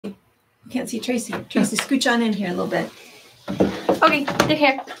Can't see Tracy. Tracy, scooch on in here a little bit. Okay, they're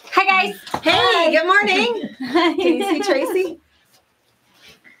here. Hi, guys. Hey, hi. Good morning. Can you see Tracy?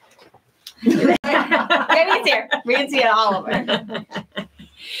 Debbie's here. We can see all of her.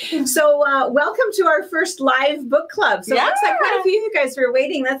 So welcome to our first live book club. So it looks like quite a few of you guys were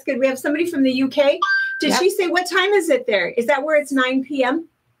waiting. That's good. We have somebody from the UK. Did she say what time is it there? Is that where it's 9 p.m.?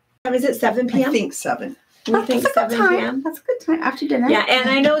 Is it 7 p.m.? I think 7. We think 7 p.m. That's a good time after dinner. Yeah, and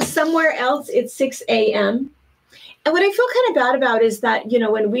I know somewhere else it's 6 a.m. And what I feel kind of bad about is that, you know,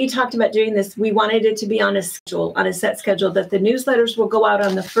 when we talked about doing this, we wanted it to be on a schedule, on a set schedule, that the newsletters will go out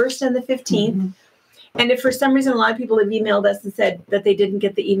on the 1st and the 15th. Mm-hmm. And if for some reason a lot of people have emailed us and said that they didn't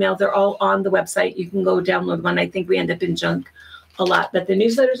get the email, they're all on the website. You can go download one. I think we end up in junk a lot. But the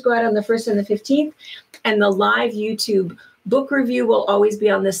newsletters go out on the 1st and the 15th. And the live YouTube book review will always be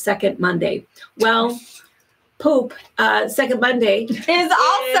on the second Monday. Well, second Monday is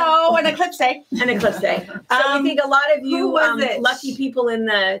also an eclipse day. An eclipse day. So I think a lot of you lucky people in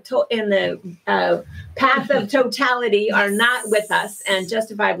the path of totality are not with us, and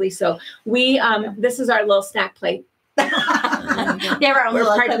justifiably so. We this is our little snack plate. We're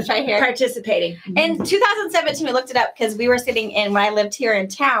little eclipse right here. Participating. In 2017, we looked it up because we were sitting in, when I lived here in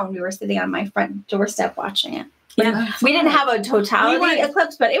town, we were sitting on my front doorstep watching it. Yeah, we didn't have a totality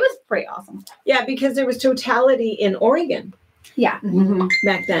eclipse, but it was pretty awesome. Yeah, because there was totality in Oregon. Yeah,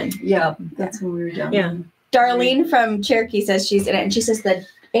 back then. Yeah, that's when we were down. Yeah, Darlene from Cherokee says she's in it, and she says the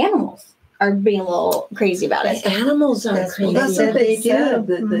animals are being a little crazy about it. The animals are crazy. That's what they said,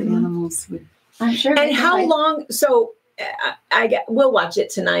 that the animals would. I'm sure. And how long? So we'll watch it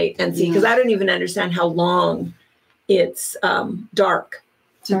tonight and see, because I don't even understand how long it's dark.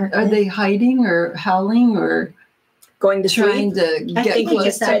 Are they hiding or howling or going to trying sleep? To get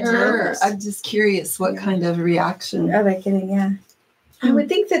close to her? I'm just curious what kind of reaction. Are they getting? Yeah, I would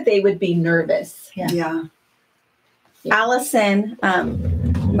think that they would be nervous. Yeah. Allison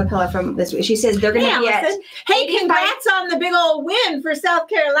McCullough from this week. She says they're going to get. Hey, congrats on the big old win for South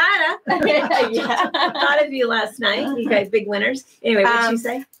Carolina. Thought of you last night. You guys big winners. Anyway, what did you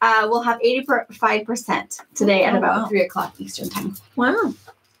say? We'll have 85% today at about 3 o'clock Eastern time. Wow.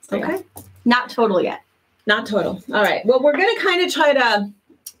 So, okay. Not total yet. Not total. All right. Well, we're going to kind of try to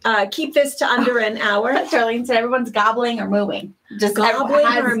keep this to under an hour. Darlene said everyone's gobbling or mooing. Just gobbling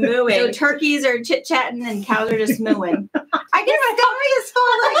or mooing. So turkeys are chit-chatting and cows are just mooing. I guess my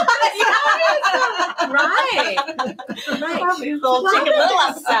Right. Probably little chicken little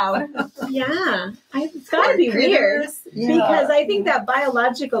episode. Yeah. It's got to be weird. Because I think that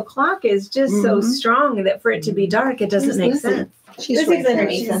biological clock is just so strong that for it to be dark, it doesn't make sense. She's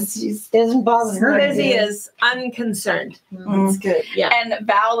doesn't bother her. Busy is unconcerned. That's good. Yeah. And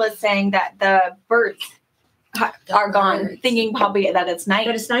Val was saying that the birds are gone, thinking probably that it's night.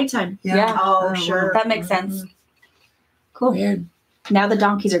 But it's nighttime. Yeah. Oh, sure. That makes sense. Cool. Weird. Now the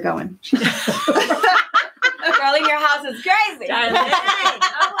donkeys are going. Darling, your house is crazy. I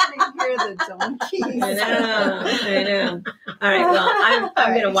want to hear the donkeys. I know. All right. Well,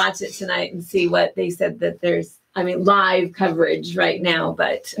 I'm going to watch it tonight and see what they said that there's. I mean, live coverage right now,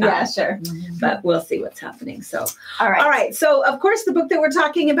 but yeah, sure. But we'll see what's happening. So, all right. So, of course, the book that we're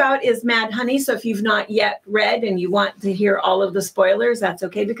talking about is Mad Honey. So, if you've not yet read and you want to hear all of the spoilers, that's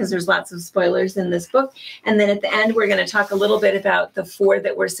okay, because there's lots of spoilers in this book. And then at the end, we're going to talk a little bit about the 4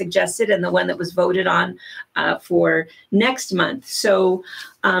 that were suggested and the one that was voted on for next month. So,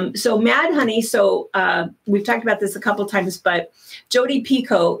 Mad Honey. So, we've talked about this a couple times, but Jodi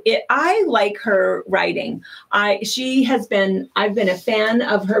Picoult, I like her writing. I've been a fan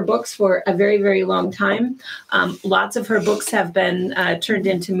of her books for a very, very long time. Lots of her books have been turned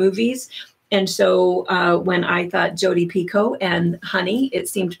into movies. And so when I thought Jodi Picoult and Honey, it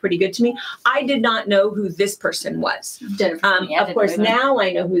seemed pretty good to me. I did not know who this person was. Of course, now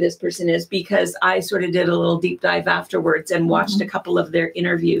I know who this person is because I sort of did a little deep dive afterwards and watched a couple of their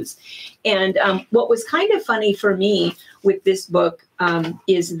interviews. And what was kind of funny for me with this book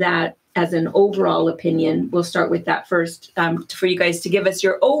is that, as an overall opinion, we'll start with that first for you guys to give us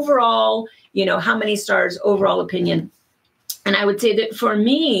your overall, how many stars overall opinion. And I would say that for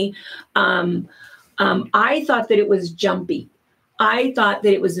me, I thought that it was jumpy. I thought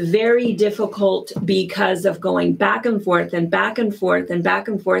that it was very difficult because of going back and forth and back and forth and back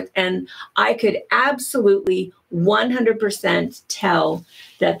and forth. And I could absolutely 100% tell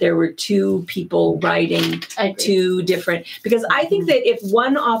that there were 2 people writing 2 different, because I think that if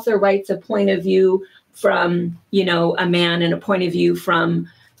one author writes a point of view from, a man and a point of view from,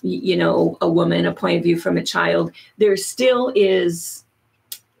 a woman, a point of view from a child, there still is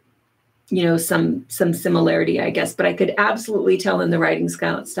you know, some similarity, I guess, but I could absolutely tell in the writing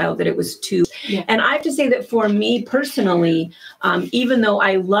style that it was two. Yeah. And I have to say that for me personally, even though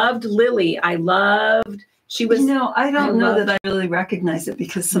I loved Lily, she was. You know, I don't know that I really recognize it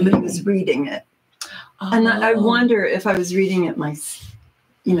because somebody was reading it. And I wonder if I was reading it myself,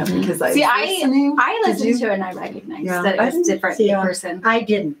 you know, because I was listening. I listened to it and I recognized that it was a different person. I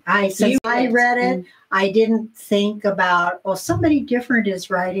didn't. Since I read it, I didn't think about, well, somebody different is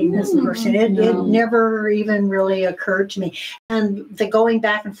writing this person. It never even really occurred to me. And the going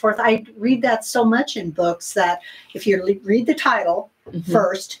back and forth, I read that so much in books that if you read the title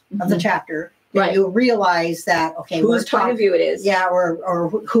first of the chapter, then you realize that, okay, whose point of view it is. Yeah, or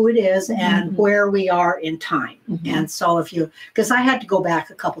who it is and where we are in time. And so if you, because I had to go back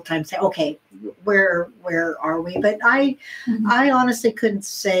a couple times and say, okay, where are we? But I honestly couldn't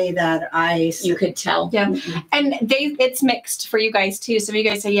say that you could tell. Yeah. And it's mixed for you guys too. Some of you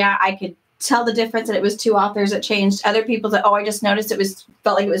guys say, yeah, I could tell the difference that it was two authors that changed. Other people that, I just noticed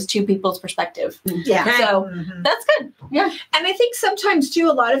felt like it was two people's perspective. Yeah. Okay. So that's good. Yeah. And I think sometimes too,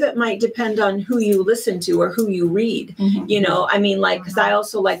 a lot of it might depend on who you listen to or who you read. You know, I mean, like, because I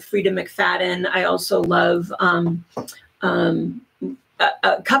also like Frida McFadden. I also love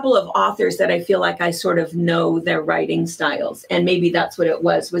a couple of authors that I feel like I sort of know their writing styles. And maybe that's what it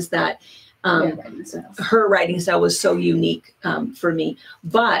was that her writing style was so unique for me.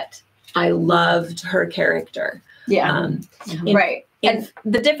 But I loved her character. Yeah. Right. And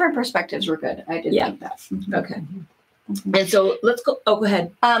the different perspectives were good. I did think that. Okay. And so let's go. Oh, go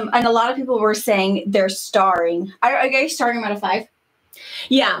ahead. And a lot of people were saying they're starring. Are you guys starting them out of 5?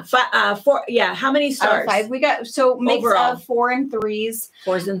 Yeah. 4. Yeah. How many stars? Out of 5. We got, so mix of 4 and 3s.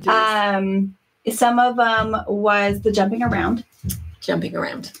 4s and 3s. Some of them was the jumping around.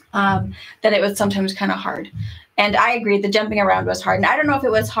 That it was sometimes kind of hard. And I agree, the jumping around was hard. And I don't know if it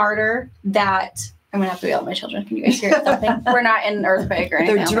was harder that I'm going to have to yell at my children. Can you guys hear something? We're not in an earthquake or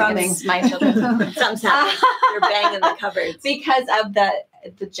anything. They're drumming. It's my children. Something's happening. They're banging the cupboards. Because of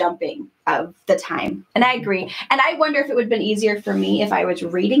the jumping of the time. And I agree. And I wonder if it would have been easier for me if I was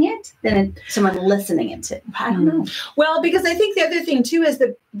reading it than someone listening it to. I don't know. Well, because I think the other thing too is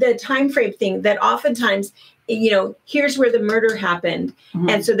the time frame thing that oftentimes, you know, here's where the murder happened.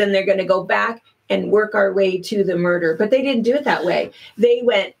 And so then they're going to go back and work our way to the murder. But they didn't do it that way. They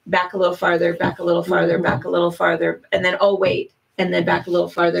went back a little farther, back a little farther, back a little farther, and then, oh, wait, and then back a little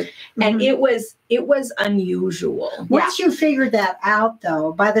farther. And it was unusual. Once you figured that out,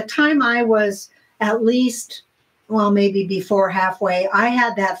 though, by the time I was at least, well, maybe before halfway, I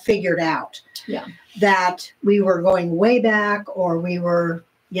had that figured out. Yeah. That we were going way back or we were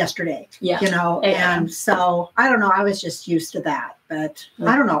yesterday. Yeah. You know, and so I don't know. I was just used to that. But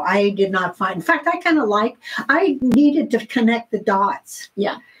I don't know. I did not find. In fact, I needed to connect the dots.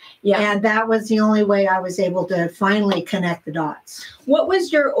 Yeah. And that was the only way I was able to finally connect the dots. What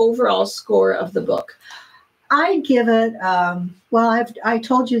was your overall score of the book? I give it. Well, I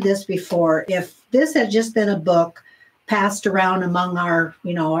told you this before. If this had just been a book passed around among our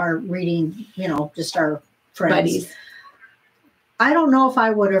reading, just our friends, buddies, I don't know if I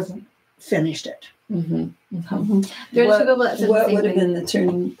would have finished it. What would have been the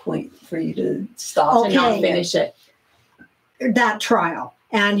turning point for you to stop and not finish it? That trial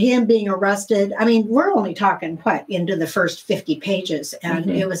and him being arrested. I mean, we're only talking into the first 50 pages.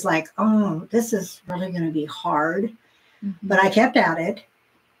 And it was like, oh, this is really going to be hard. But I kept at it.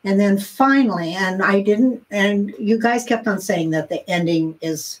 And then finally, and you guys kept on saying that the ending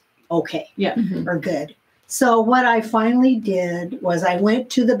is okay or good. So what I finally did was I went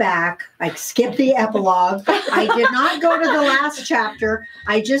to the back. I skipped the epilogue. I did not go to the last chapter.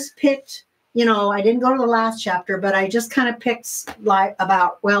 I just picked, I didn't go to the last chapter, but I just kind of picked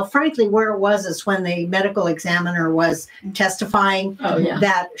frankly, where it was is when the medical examiner was testifying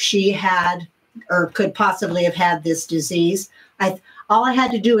that she had or could possibly have had this disease. All I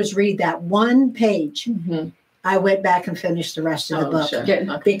had to do was read that one page. I went back and finished the rest of the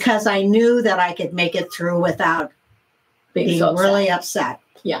book because I knew that I could make it through without being really upset.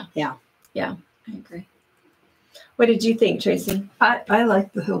 Yeah. I agree. What did you think, Tracy? I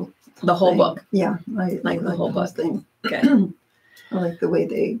like the whole book. Yeah, I like the whole book thing. Okay. I like the way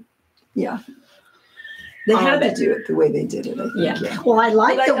they had to do it the way they did it. I think. Yeah. Well, I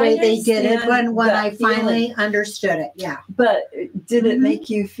like the way they did it when I finally understood it. Yeah. But did it make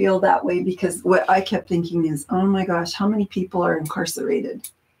you feel that way? Because what I kept thinking is, oh my gosh, how many people are incarcerated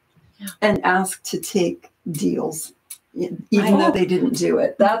and asked to take deals, even though they didn't do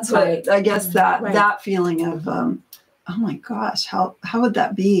it? That's what I guess that feeling of, oh my gosh, how would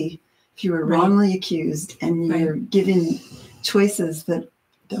that be if you were wrongly accused and you're given choices that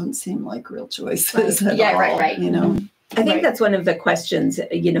don't seem like real choices. Right. At Yeah, all, right. You know. I think that's one of the questions,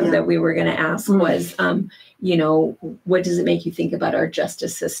 that we were going to ask was, what does it make you think about our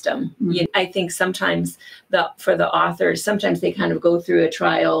justice system? I think sometimes for the authors, sometimes they kind of go through a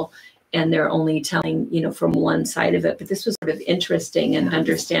trial and they're only telling, from one side of it. But this was sort of interesting and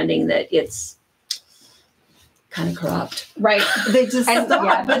understanding that it's kind of corrupt. Right. They just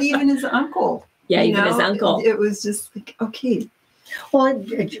thought, but even his uncle. Yeah, even his uncle. It was just like, okay. Well,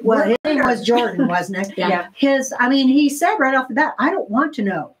 his name was Jordan, wasn't it? Yeah. He said right off the bat, I don't want to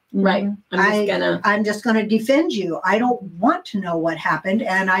know. Right. I'm just gonna defend you. I don't want to know what happened.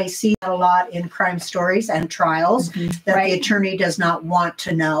 And I see that a lot in crime stories and trials that the attorney does not want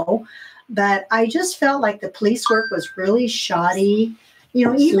to know. But I just felt like the police work was really shoddy,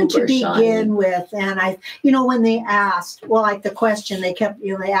 even to begin with. And when they asked, like the question they kept,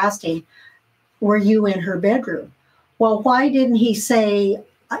 they asked him, were you in her bedroom? Well, why didn't he say,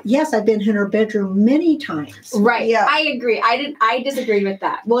 yes, I've been in her bedroom many times. Right. Yeah. I agree. I disagreed with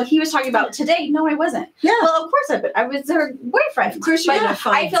that. Well, he was talking about today. No, I wasn't. Yeah. Well, of course I was her boyfriend. Of course,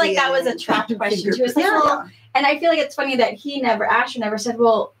 I feel like that was a trap question. She was like, and I feel like it's funny that Asher never said,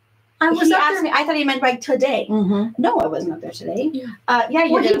 well, he asked me. I thought he meant like today. No, I wasn't up there today. Yeah.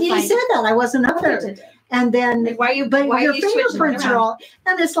 He said that I wasn't up there today. And then why your fingerprints are all,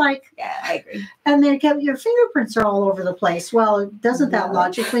 and it's like, yeah, I agree. And then your fingerprints are all over the place. Well, doesn't that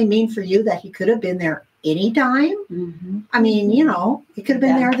logically mean for you that he could have been there anytime? I mean, he could have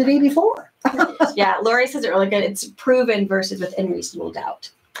been there the day before. Yeah, Lori says it really good. It's proven versus within reasonable doubt.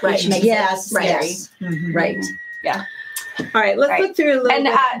 Right. Yes. Right. Yeah. All right. Let's look through a little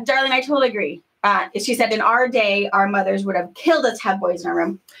bit. And darling, I totally agree. She said, in our day, our mothers would have killed us to have boys in our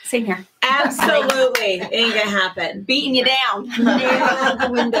room. Same here. Absolutely. Ain't gonna happen. Beating you down. Nail the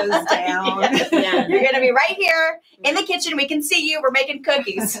windows down. Yeah. You're going to be right here in the kitchen. We can see you. We're making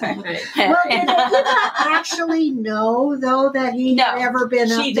cookies. Well, did he not actually know, though, that he had ever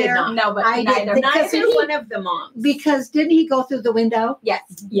been up there? She did not. No, but I did. Because he's one of the moms. Because didn't he go through the window? Yes.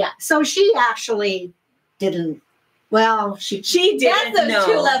 Yeah. So she actually didn't. Well, she That's didn't those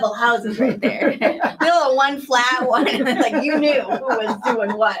 2-level houses right there. The little one flat one. Like you knew who was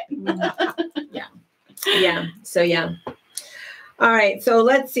doing what. Yeah. So yeah. All right. So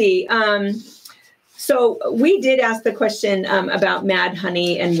let's see. So we did ask the question about Mad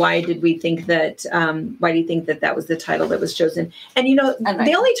Honey and why did we think that? Why do you think that was the title that was chosen? And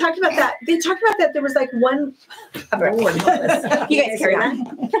they only talked about that. They talked about that there was like one. You guys carry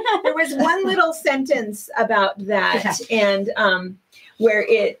on. There was one little sentence about that, and where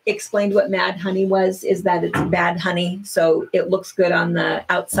it explained what Mad Honey was. Is that it's bad honey, so it looks good on the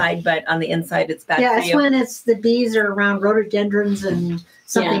outside, but on the inside it's bad. Yeah, for it's you. when it's the bees are around rhododendrons and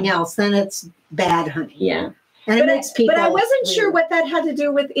something else, then it's bad honey. Yeah. And it makes people. But I wasn't sure what that had to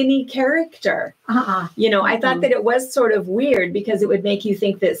do with any character. I thought that it was sort of weird because it would make you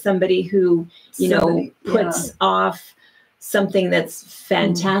think that somebody who, puts off something that's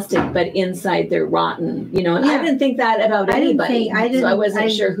fantastic, but inside they're rotten, and I didn't think that about anybody. So I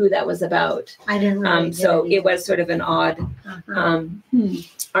wasn't sure who that was about. I didn't really so it was sort of an odd.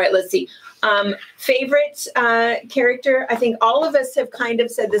 All right, let's see. Favorite character? I think all of us have kind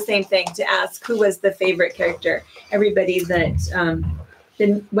of said the same thing to ask who was the favorite character. Everybody that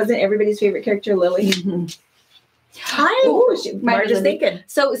wasn't everybody's favorite character Lily. Marge is thinking.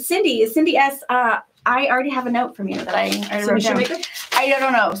 So Cindy S. I already have a note from you that I wrote down. I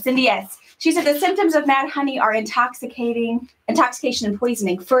don't know. Cindy S. She said the symptoms of Mad Honey are intoxication and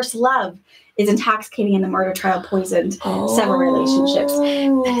poisoning. First love is intoxicating and the murder trial poisoned several relationships.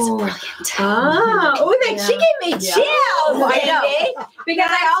 That's brilliant. She gave me chills. I know.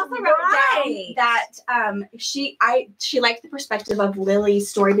 Because I also wrote down that she liked the perspective of Lily's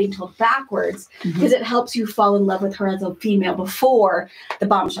story being told backwards because it helps you fall in love with her as a female before the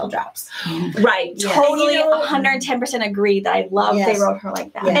bombshell drops. Right. Yes. Totally 110% agree that I love they wrote her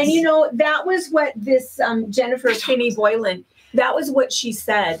like that. Yes. And that was what this Jennifer Finney Boylan, that was what she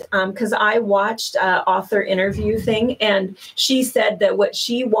said, because I watched author interview thing, and she said that what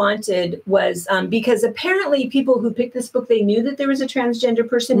she wanted was, because apparently people who picked this book, they knew that there was a transgender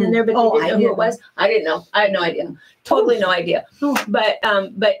person in there, but they didn't know who it was. I didn't know. I had no idea. Totally no idea. But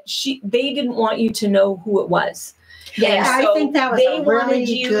they didn't want you to know who it was. Yeah, so I think that was a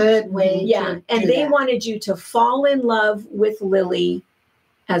really good way. Yeah, and they wanted you to fall in love with Lily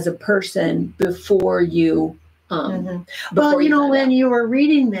as a person before you. Well, when you were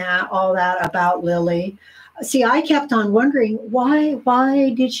reading all that about Lily, see, I kept on wondering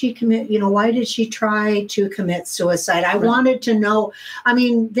why did she commit, why did she try to commit suicide? I wanted to know. I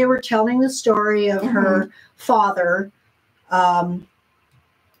mean, they were telling the story of her father,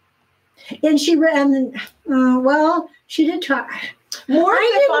 And she ran. Well, she did talk. More of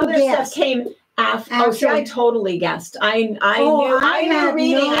the father guess. stuff came after. Oh, see, After. I totally guessed. I knew. I had knew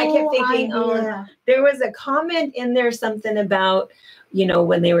reading. no I kept thinking, idea. there was a comment in there, something about,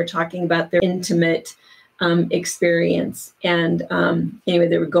 when they were talking about their intimate experience. And anyway,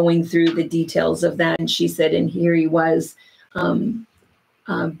 they were going through the details of that. And she said, and here he was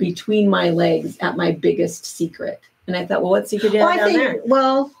between my legs at my biggest secret. And I thought, well, what secret did I have down there?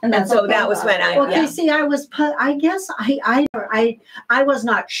 Well, And so that was when I, okay, see, I guess I was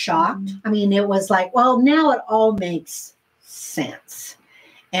not shocked. I mean, it was like, well, now it all makes sense.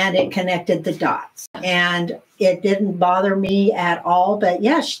 And it connected the dots. And it didn't bother me at all. But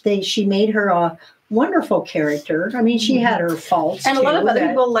yes, she made her a wonderful character. I mean, she had her faults. And a lot of other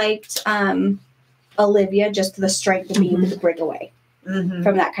people liked Olivia just for the strength of being able to break away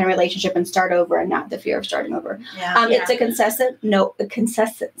from that kind of relationship and start over, and not the fear of starting over. It's a consensus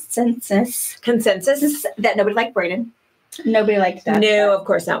that nobody liked Brayden. Nobody liked that. No, of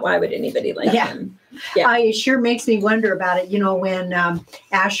course not. Why would anybody like him? Yeah. It sure makes me wonder about it. When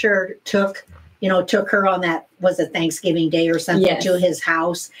Asher took her on that, was it Thanksgiving Day or something, to his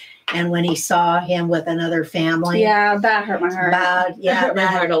house. And when he saw him with another family. Yeah, that hurt my heart. That hurt my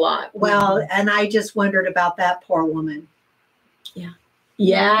heart a lot. Well, and I just wondered about that poor woman.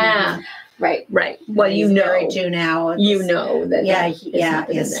 Yeah. Right. Well, married to now. That.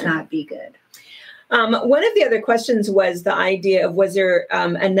 It's not be good. One of the other questions was the idea of, was there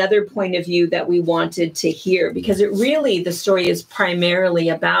another point of view that we wanted to hear? Because the story is primarily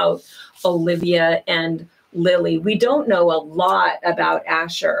about Olivia and Lily. We don't know a lot about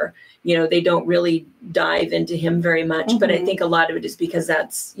Asher. They don't really dive into him very much, but I think a lot of it is because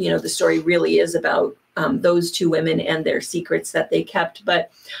that's, the story really is about those two women and their secrets that they kept. But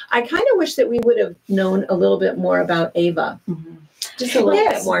I kind of wish that we would have known a little bit more about Ava. Just a little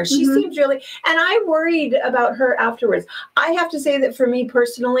bit more. She seems really, and I worried about her afterwards. I have to say that for me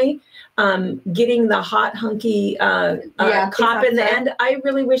personally, getting the hot, hunky cop in the end, I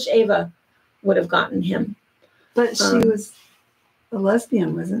really wish Ava would have gotten him. But she was a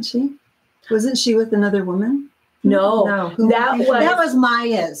lesbian, wasn't she? Wasn't she with another woman? No. That was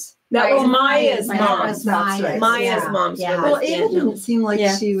Maya's. That was Maya's mom. That's right. Maya's mom. Yeah. Well, Ava didn't seem like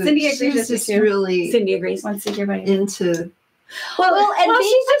she was. Cindy agrees just really Cindy agrees. Once into. Well,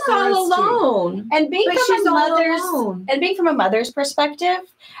 she's just all alone. And being from a mother's perspective,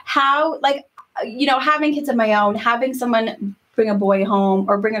 how having kids of my own, having someone bring a boy home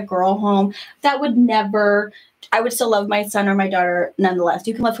or bring a girl home, that would never. I would still love my son or my daughter nonetheless.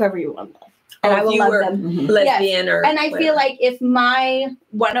 You can love whoever you want to love. And I will love them. Lesbian or and I feel like if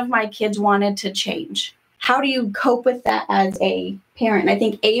one of my kids wanted to change, how do you cope with that as a parent? And I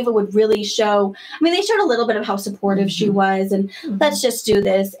think Ava would really show, they showed a little bit of how supportive she was and let's just do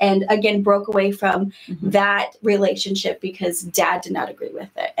this. And again, broke away from that relationship because dad did not agree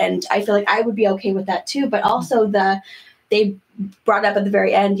with it. And I feel like I would be okay with that too. But also they brought up at the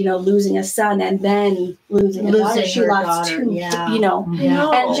very end, losing a son and then losing a daughter. She lost two,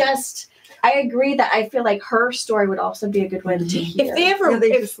 and just, I agree that I feel like her story would also be a good one to hear.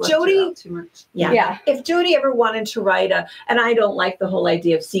 If Jodi, too much. If Jodi ever wanted to write and I don't like the whole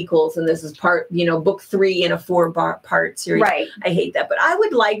idea of sequels, and this is part, book 3 in a 4-part series. Right. I hate that, but I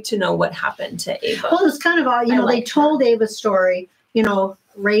would like to know what happened to Ava. Well, it's kind of they told Ava's story,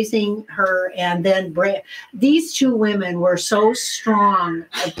 raising her, and then these two women were so strong.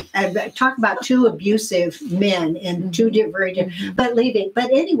 Talk about two abusive men and two very different, but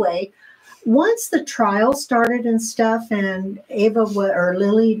anyway. Once the trial started and stuff, and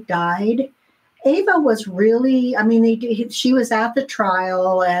Lily died, Ava was really, she was at the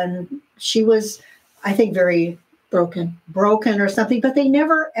trial and she was, I think, very broken or something, but they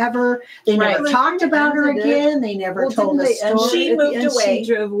never talked about her again. They never told the story. She moved away.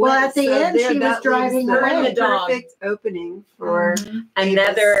 She drove away. Well, at the end, she was driving away. The perfect opening for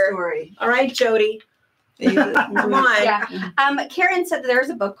another story. All right, Jodi. Come on. Yeah. Karen said that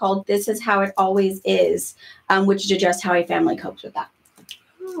there's a book called This Is How It Always Is, which is just how a family copes with that.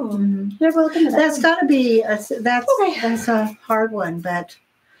 That's got to be, that's a hard one, but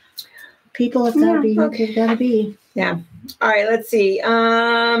people have got to be what they've got to be. Yeah. All right, let's see.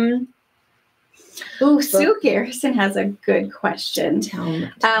 Sue Garrison has a good question.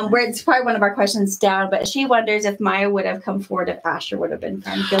 Where it's probably one of our questions down, but she wonders if Maya would have come forward if Asher would have been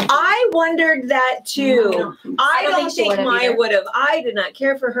found guilty. I wondered that too. I don't think Maya would have. I did not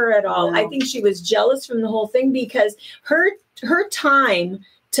care for her at all. No. I think she was jealous from the whole thing because her time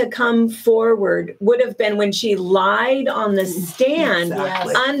to come forward would have been when she lied on the stand,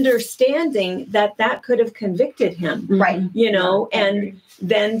 Exactly. understanding that that could have convicted him. Right. You know, and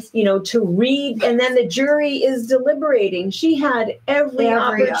then, you know, to read, and then the jury is deliberating. She had every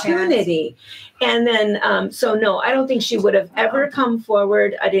opportunity. And then, so no, I don't think she would have ever come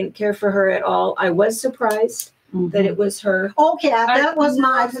forward. I didn't care for her at all. I was surprised that it was her. Okay, that was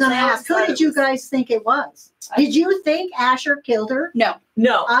I was going to ask. Who did you guys think it was? Did you think Asher killed her? No.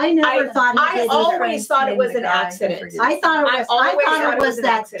 No. I never thought he did. I always thought it was an accident. I thought it was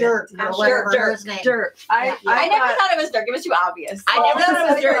that Dirk. Dirk. I never thought it was Dirk. It was too obvious. I never thought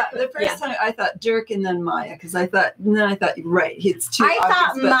it was Dirk. The first time I thought Dirk and then Maya, because I thought right, it's too I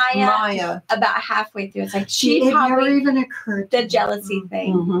obvious. thought Maya about halfway through. It's like it never even occurred. The jealousy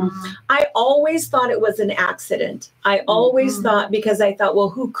thing. Mm-hmm. I always thought it was an accident. I always thought, because I thought, well,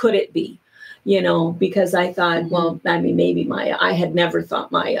 who could it be? You know, because I thought, well, I mean, maybe Maya. I had never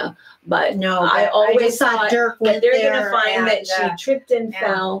thought Maya, but no, I always thought Dirk that they're going to there find that she tripped and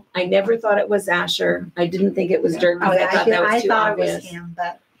fell. I never thought it was Asher. I didn't think it was Dirk. I thought that was too obvious. It was him,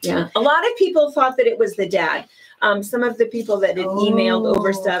 but yeah, a lot of people thought that it was the dad. Some of the people that had emailed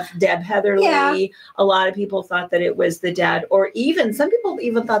over stuff, Deb Heatherly, a lot of people thought that it was the dad, or even some people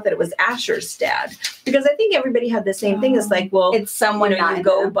even thought that it was Asher's dad, because I think everybody had the same thing. It's like, well, it's someone you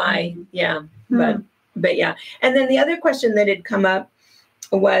go by, but yeah. And then the other question that had come up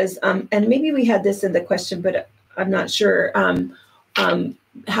was, and maybe we had this in the question, but I'm not sure.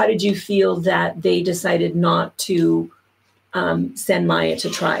 How did you feel that they decided not to send Maya to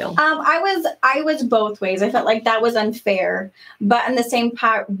trial? I was both ways. I felt like that was unfair, but in the same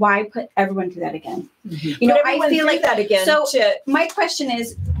part, why put everyone through that again? You know, I feel like that again. So my question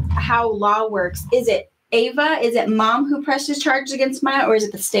is, how law works? Is it Ava? Is it mom who presses charges against Maya, or is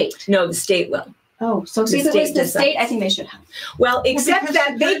it the state? No, the state will. Oh, so see, if it was the state, I think they should have. Well, except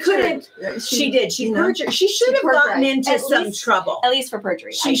that they couldn't. She did. She perjured. She should have gotten into some trouble. At least for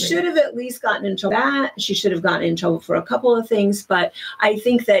perjury. She should have at least gotten in trouble. She should have gotten in trouble for a couple of things. But I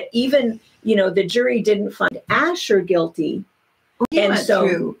think that even, you know, the jury didn't find Asher guilty. And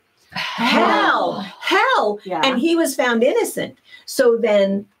so hell. Yeah. And he was found innocent. So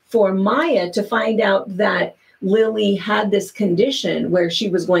then for Maya to find out that Lily had this condition where she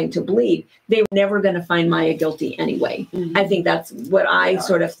was going to bleed, they were never going to find Maya guilty anyway. I think that's what I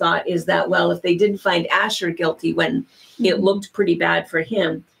sort of thought, is that, well, if they didn't find Asher guilty when it looked pretty bad for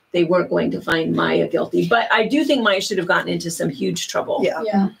him, they weren't going to find Maya guilty. But I do think Maya should have gotten into some huge trouble.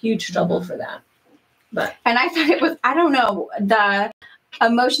 Huge trouble for that. And I thought it was, I don't know, the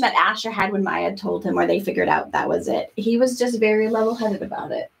emotion that Asher had when Maya told him, or they figured out that was it. He was just very level-headed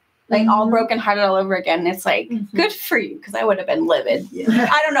about it. Like all brokenhearted all over again. It's like, good for you, because I would have been livid.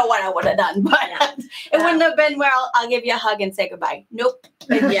 I don't know what I would have done, but it wouldn't have been, well, I'll give you a hug and say goodbye. Nope.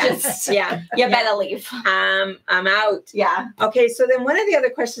 You better leave. I'm out. Yeah. Okay, so then one of the other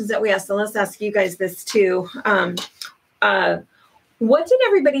questions that we asked, and let's ask you guys this too. What did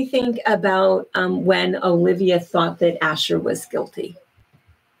everybody think about when Olivia thought that Asher was guilty?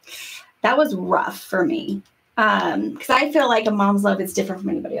 That was rough for me. Because I feel like a mom's love is different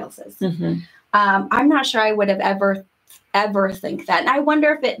from anybody else's. I'm not sure I would have ever think that. And I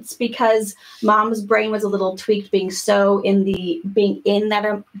wonder if it's because mom's brain was a little tweaked being in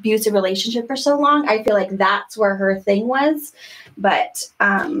that abusive relationship for so long. I feel like that's where her thing was. But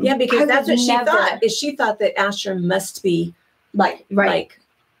because that's what she thought. Is she thought that Asher must be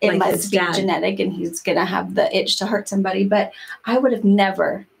it must be genetic and he's going to have the itch to hurt somebody. But I would have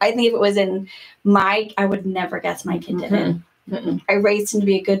never, I think if it was I would never guess my kid did it. I raised him to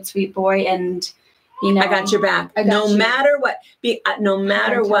be a good, sweet boy. And, you know, I got your back. No matter what,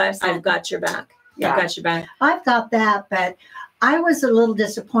 I've got your back. Yeah. I've got your back. I've got that, but I was a little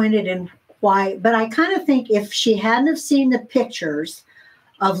disappointed in why, but I kind of think if she hadn't have seen the pictures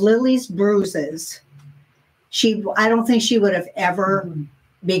of Lily's bruises, I don't think she would have ever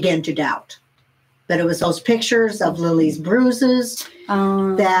begin to doubt. But it was those pictures of Lily's bruises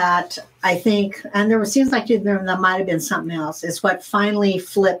that I think, and seems like there might have been something else. It's what finally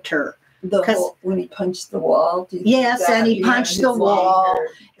flipped her. When he punched the wall. Yes, and he punched the wall.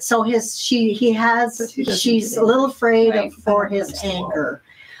 So she's a little afraid for his anger.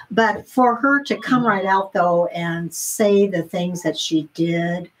 But for her to come right out though and say the things that she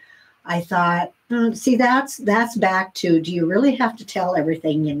did, I thought, see, that's back to, do you really have to tell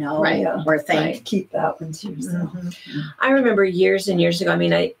everything you know or think? Right. Keep that one to yourself. I remember years and years ago, I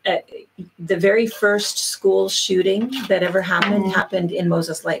mean, the very first school shooting that ever happened in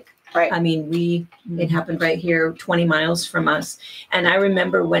Moses Lake. Right. I mean, it happened right here, 20 miles from us. And I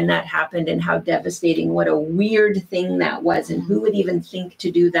remember when that happened and how devastating, what a weird thing that was. And who would even think to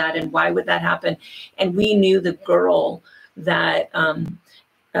do that? And why would that happen? And we knew the girl that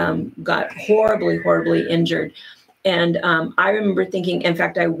got horribly, horribly injured. And I remember thinking, in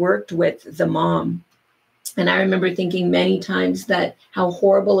fact, I worked with the mom. And I remember thinking many times that how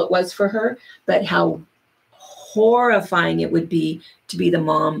horrible it was for her, but how horrifying it would be to be the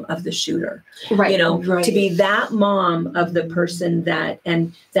mom of the shooter, Right. To be that mom of the person that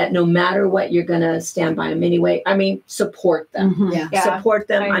no matter what, you're going to stand by them anyway. I mean, support them, support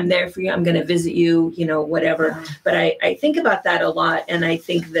them. I'm there for you. I'm going to visit you, whatever. Yeah. But I think about that a lot. And I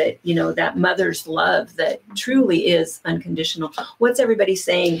think that, that mother's love that truly is unconditional. What's everybody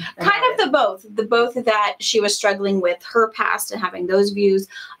saying? Kind of the both that she was struggling with her past and having those views.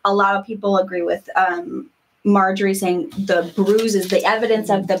 A lot of people agree with, Marjorie saying the bruises, the evidence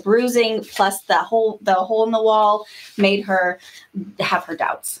of the bruising plus the hole in the wall made her have her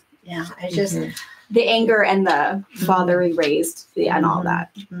doubts. Yeah, I just the anger and the father erased and all that.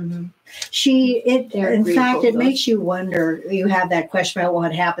 In fact, it makes you wonder. You have that question about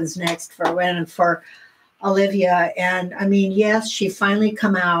what happens next for Olivia, and I mean, yes, she finally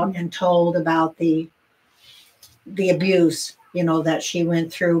come out and told about the abuse, that she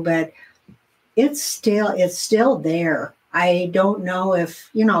went through, but it's still there. I don't know if,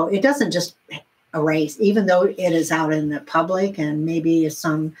 it doesn't just erase, even though it is out in the public and maybe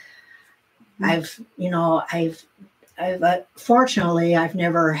fortunately, I've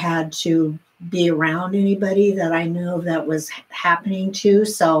never had to be around anybody that I know that was happening to.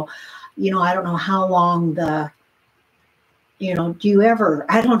 So, I don't know how long do you ever,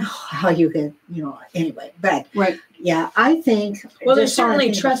 I don't know how you could, anyway, but right. Yeah, I think. Well, there's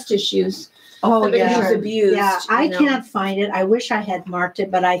certainly trust issues. Oh, yeah. Who's abused. Yeah, I can't find it. I wish I had marked it,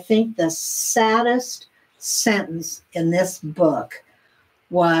 but I think the saddest sentence in this book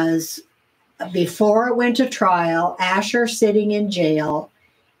was before it went to trial, Asher sitting in jail,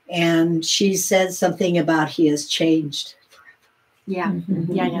 and she said something about he has changed. Yeah.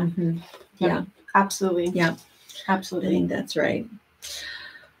 Yeah. Absolutely. Yeah. Absolutely. I think that's right.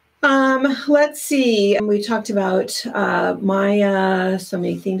 Let's see. We talked about Maya, so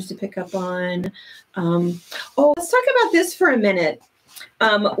many things to pick up on. Let's talk about this for a minute.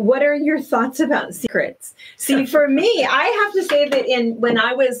 What are your thoughts about secrets? See, for me, I have to say that when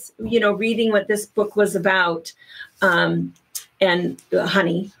I was, reading what this book was about, and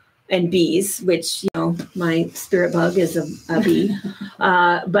honey and bees, which, my spirit bug is a bee.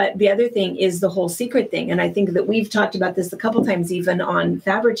 But the other thing is the whole secret thing. And I think that we've talked about this a couple times, even on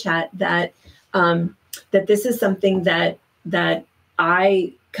Fabric Chat, that this is something that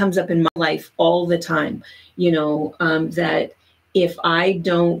comes up in my life all the time, that if I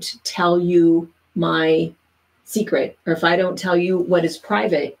don't tell you my secret, or if I don't tell you what is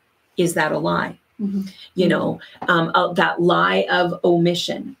private, is that a lie? That lie of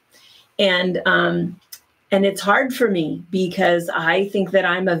omission. And it's hard for me because I think that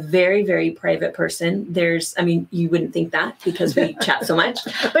I'm a very, very private person. You wouldn't think that because we chat so much,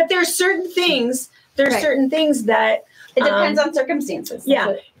 but there's certain things that it depends on circumstances.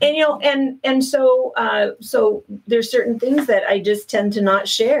 Yeah. And so there's certain things that I just tend to not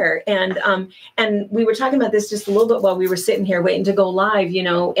share. And we were talking about this just a little bit while we were sitting here waiting to go live,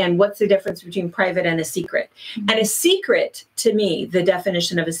 and what's the difference between private and a secret? Mm-hmm. And a secret, to me, the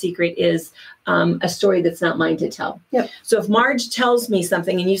definition of a secret is a story that's not mine to tell. Yep. So if Marge tells me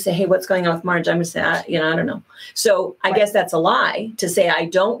something and you say, hey, what's going on with Marge? I'm going to say, I don't know. So I guess that's a lie to say I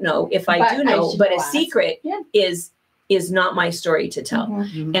don't know if I do know, but a secret is not my story to tell.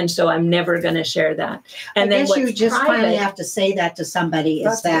 Mm-hmm. And so I'm never going to share that. And I guess you just finally have to say that to somebody,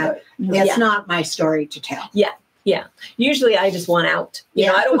 is that it's not my story to tell. Yeah. Yeah. Usually I just want out.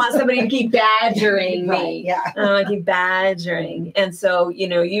 I don't want somebody to keep badgering me. Yeah. I don't want to keep badgering. And so,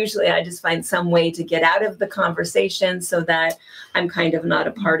 usually I just find some way to get out of the conversation so that I'm kind of not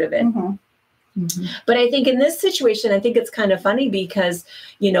a part of it. Mm-hmm. Mm-hmm. But I think in this situation, I think it's kind of funny because,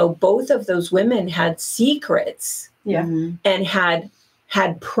 both of those women had secrets. Yeah. And had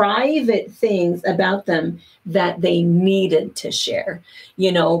private things about them that they needed to share,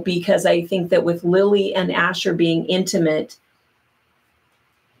 because I think that with Lily and Asher being intimate,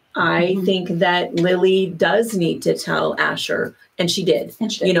 I think that Lily does need to tell Asher, and she did,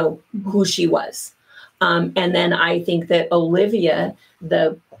 who she was. And then I think that Olivia,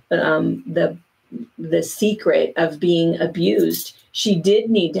 the secret of being abused, she did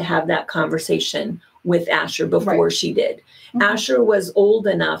need to have that conversation with Asher before she did. Mm-hmm. Asher was old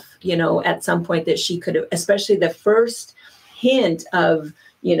enough, at some point that she could have, especially the first hint of,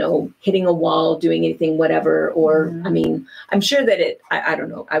 hitting a wall, doing anything, whatever. Or, I mean, I'm sure that I don't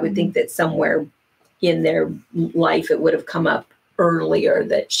know. I would think that somewhere in their life, it would have come up earlier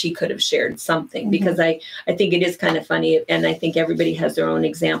that she could have shared something, because I think it is kind of funny. And I think everybody has their own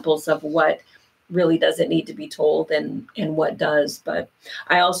examples of what really doesn't need to be told and what does. But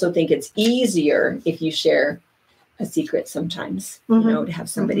I also think it's easier if you share a secret sometimes, to have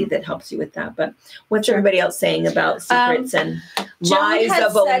somebody that helps you with that. But what's everybody else saying about secrets and lies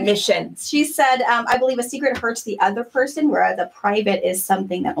of omission? She said, I believe a secret hurts the other person, whereas a private is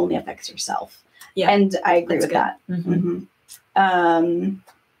something that only affects yourself. Yeah. And I agree with that.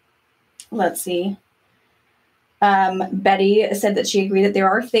 Let's see. Betty said that she agreed that there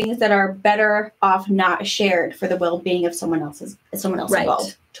are things that are better off not shared for the well-being of someone else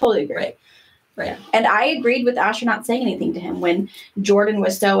involved. Totally agree. Right. Yeah. And I agreed with Asher not saying anything to him when Jordan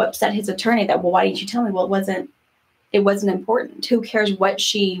was so upset, his attorney, that, well, why didn't you tell me? Well, it wasn't important. Who cares what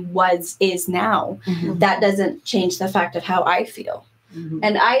she is now? That doesn't change the fact of how I feel.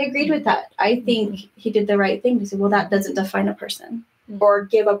 And I agreed with that. I think he did the right thing to say, well, that doesn't define a person or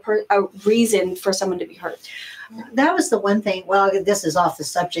give a reason for someone to be hurt. That was the one thing. Well, this is off the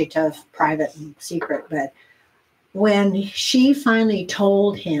subject of private and secret, but when she finally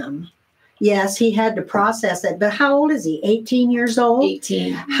told him, yes, he had to process it. But how old is he? 18 years old?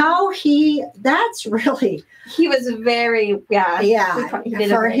 18. That's really. He was very, Yeah.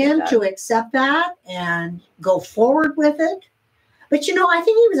 For him to accept that and go forward with it. But, I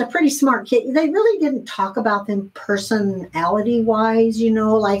think he was a pretty smart kid. They really didn't talk about them personality-wise,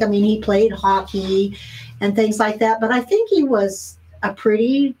 he played hockey and things like that. But I think he was a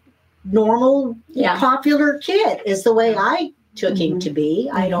pretty normal, popular kid is the way I took him to be.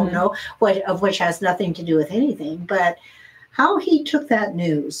 I don't know which has nothing to do with anything, but how he took that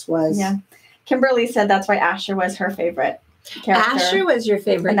news was. Yeah. Kimberly said that's why Asher was her favorite character. Asher was your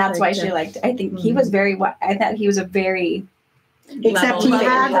favorite, and that's character. Why she liked it. I think he was I thought he was a very. Except he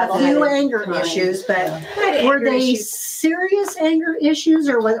had a few anger issues, but were they serious anger issues,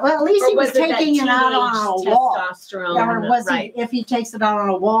 or at least he was taking it out on a wall? Or was he? If he takes it out on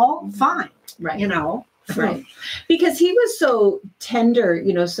a wall, fine. Right. Right. Because he was so tender,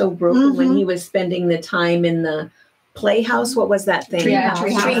 so broken when he was spending the time in the playhouse. What was that thing?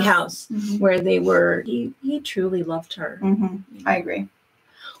 Treehouse, where they were. He truly loved her. I agree.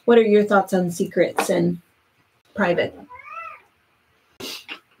 What are your thoughts on secrets and private?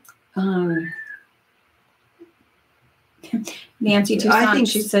 Nancy Toussaint, I think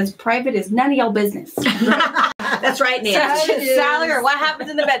she says private is none of y'all business. That's right, Nancy. Sally, or what happens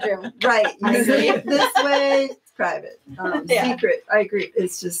in the bedroom. Right. You say it this way, it's private. Secret, I agree.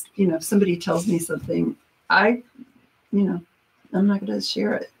 It's just, if somebody tells me something, I'm not going to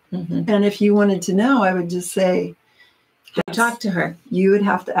share it. And if you wanted to know, I would just say, talk to her. You would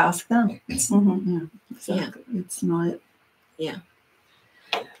have to ask them. Exactly. It's not. Yeah.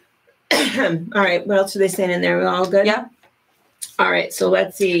 All right. What else are they saying in there? We're all good? Yeah. All right. So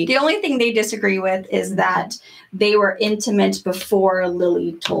let's see. The only thing they disagree with is that they were intimate before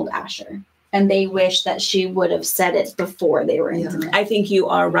Lily told Asher. And they wish that she would have said it before they were intimate. I think you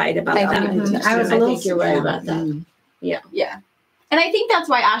are right about that. I think you're right about that. Yeah. Yeah. And I think that's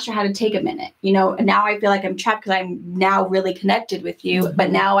why Asher had to take a minute. Now I feel like I'm trapped because I'm now really connected with you.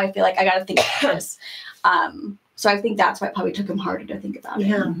 But now I feel like I got to think about this. So I think that's why it probably took him harder to think about it.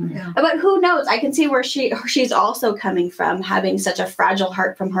 Yeah. But who knows? I can see where she's also coming from, having such a fragile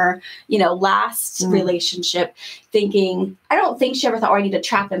heart from her, last relationship, thinking, I don't think she ever thought, I need to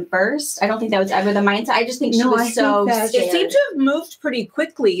trap him first. I don't think that was ever the mindset. I just think she was so scared. It seemed to have moved pretty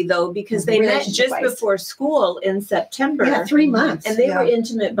quickly, though, because they met just before school in September. Yeah, 3 months. And they were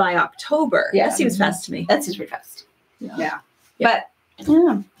intimate by October. Yeah. That seems fast to me. That seems pretty fast. Yeah. But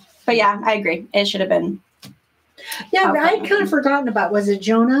yeah, I agree. It should have been. Yeah, I'd kind of forgotten about, was it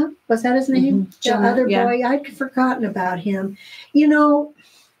Jonah? Was that his name? The other boy? I'd forgotten about him.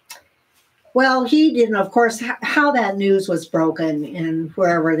 Well, he didn't, of course, how that news was broken in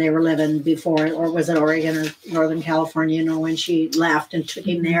wherever they were living before, or was it Oregon or Northern California, when she left and took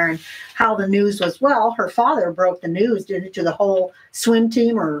him there, and how the news was, well, her father broke the news, did it to the whole swim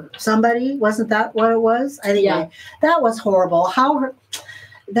team or somebody. Wasn't that what it was? I think that was horrible. How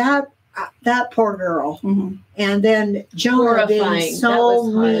that poor girl. And then Jonah being so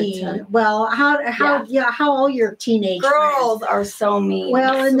mean. Well, how all your teenage girls friends are so mean.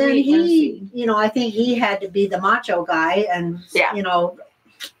 Well, and then he, I think he had to be the macho guy, and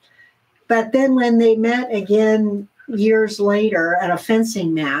but then when they met again years later at a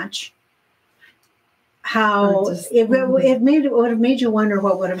fencing match, how it would have made you wonder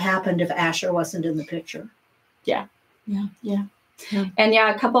what would have happened if Asher wasn't in the picture. Yeah. Yeah. And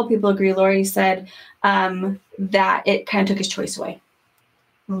a couple of people agree. Lori said that it kind of took his choice away.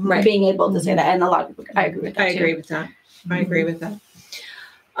 Right. Being able to say that. And a lot of people, I agree with that. I agree with that. I agree with that.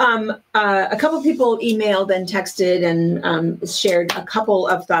 A couple of people emailed and texted and shared a couple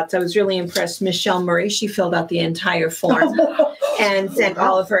of thoughts. I was really impressed. Michelle Murray, she filled out the entire form and sent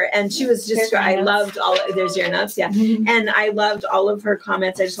all of her. And she was just, I loved all, there's your notes, yeah. And I loved all of her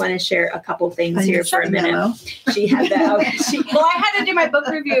comments. I just want to share a couple things here for a minute. She had that. Well, I had to do my book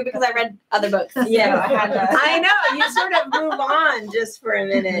review because I read other books. Yeah, so I had to. I know. You sort of move on just for a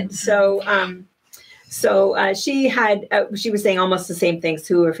minute. So, she was saying almost the same things.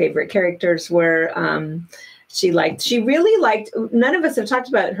 Who her favorite characters were. She really liked, none of us have talked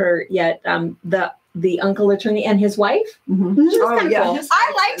about her yet. The uncle attorney and his wife. Mm-hmm. She was kind of cool.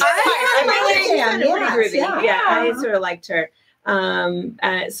 I liked her. Yeah, I sort of liked her.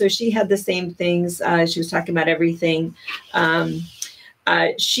 So she had the same things. She was talking about everything.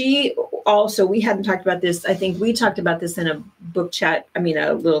 She also, we hadn't talked about this. I think we talked about this in a book chat. I mean,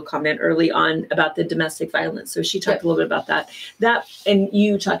 a little comment early on about the domestic violence. So she talked a little bit about that, and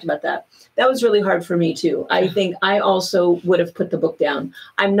you talked about that. That was really hard for me too. I think I also would have put the book down.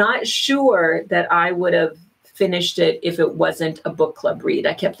 I'm not sure that I would have finished it if it wasn't a book club read.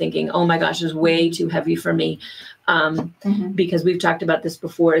 I kept thinking, oh my gosh, it's way too heavy for me. Because we've talked about this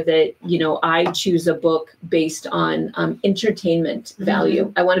before, that, I choose a book based on entertainment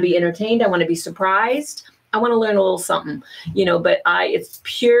value. I want to be entertained. I want to be surprised. I want to learn a little something, but it's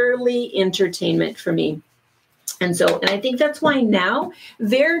purely entertainment for me. And I think that's why now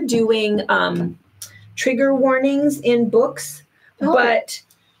they're doing trigger warnings in books, but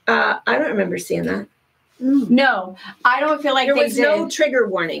I don't remember seeing that. No, I don't feel like there was no trigger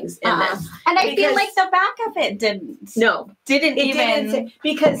warnings in this. And I feel like the back of it didn't. No, didn't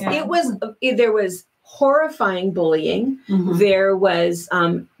because there was horrifying bullying. Mm-hmm. There was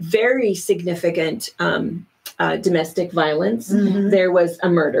very significant domestic violence. Mm-hmm. There was a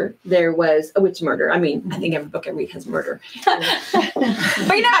murder. There was which murder? I mean, I think every book I read has murder. But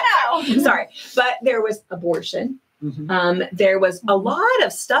no. Sorry, but there was abortion. Mm-hmm. There was a lot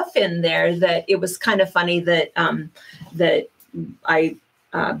of stuff in there that it was kind of funny that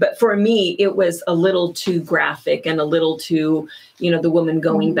but for me, it was a little too graphic and a little too, the woman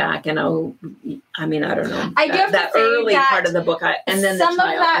going back and I don't know. I do have that to say early that part of the book, and then some the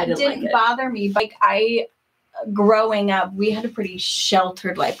trial, of that didn't like bother me. Like growing up, we had a pretty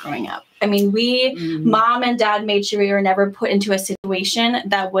sheltered life growing up. I mean, mom and dad made sure we were never put into a situation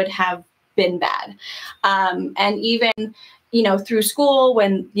that would have been bad. And even, through school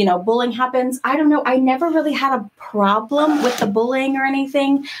when, bullying happens, I don't know. I never really had a problem with the bullying or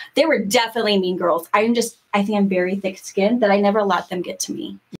anything. They were definitely mean girls. I think I'm very thick skinned that I never let them get to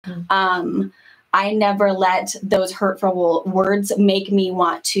me. Mm-hmm. I never let those hurtful words make me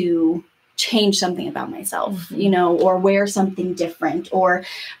want to change something about myself, mm-hmm. Or wear something different or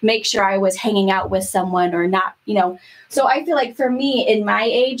make sure I was hanging out with someone or not, So I feel like for me in my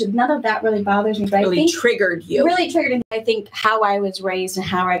age, none of that really bothers me. But really I think triggered you. Really triggered. And I think how I was raised and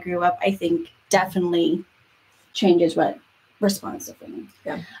how I grew up, I think definitely changes what responds to me.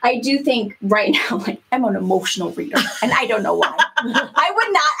 Yeah. I do think right now, I'm an emotional reader and I don't know why. I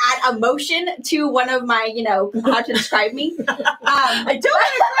would not add emotion to one of my, how to describe me. I don't want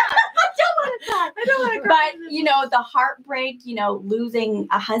to cry. But, the heartbreak, losing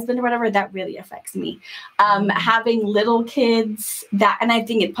a husband or whatever, that really affects me. Having little kids, and I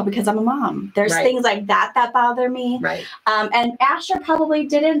think it's probably because I'm a mom. There's things like that bother me. Right. And Asher probably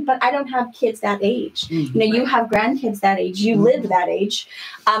didn't, but I don't have kids that age. Mm-hmm. You have grandkids that age. You live that age.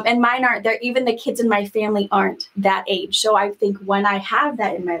 And mine aren't there. Even the kids in my family aren't that age. So I think when I have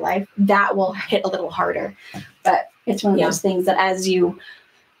that in my life, that will hit a little harder. But it's one of those things that as you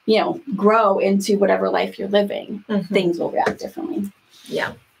grow into whatever life you're living, mm-hmm. things will react differently.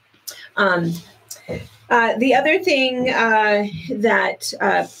 Yeah. The other thing that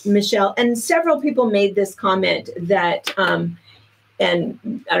Michelle and several people made this comment that, and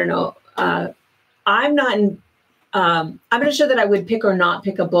I don't know, I'm not sure that I would pick or not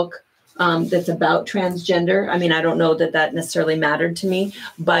pick a book that's about transgender. I mean, I don't know that necessarily mattered to me,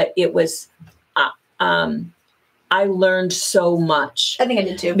 but it was, I learned so much. I think I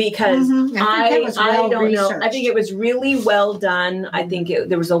did too. Because I don't know. I think it was really well done. I think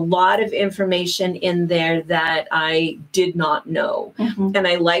there was a lot of information in there that I did not know. Mm-hmm. And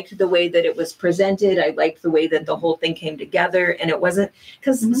I liked the way that it was presented. I liked the way that the whole thing came together. And it wasn't,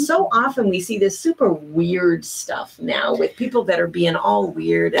 because so often we see this super weird stuff now with people that are being all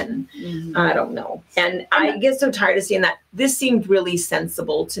weird and I don't know. And I get so tired of seeing that. this seemed really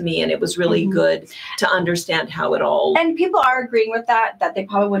sensible to me, and it was really good to understand how it all. And people are agreeing with that they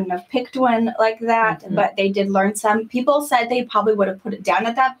probably wouldn't have picked one like that, but they did learn some. People said they probably would have put it down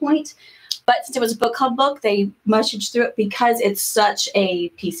at that point, but since it was a book club book, they messaged through it because it's such a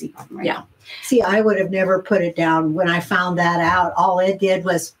PC problem right now. See, I would have never put it down when I found that out. All it did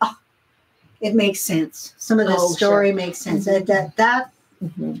was, it makes sense. Some of the story makes sense.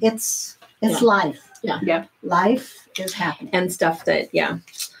 It's life. Yeah. Life is happening. And stuff that,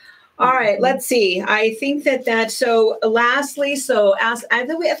 All right, let's see. I think so lastly, I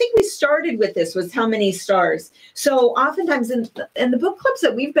think we started with this was how many stars. So oftentimes in the book clubs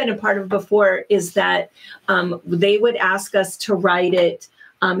that we've been a part of before is that they would ask us to write it,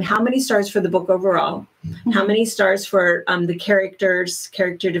 how many stars for the book overall, how many stars for the characters,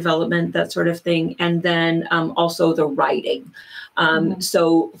 character development, that sort of thing, and then also the writing.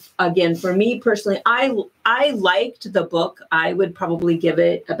 So again, for me personally, I liked the book. I would probably give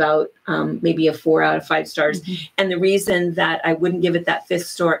it about maybe a 4 out of 5 stars. And the reason that I wouldn't give it that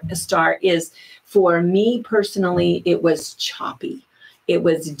 5th star is, for me personally, it was choppy. It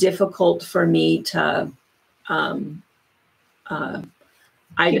was difficult for me to,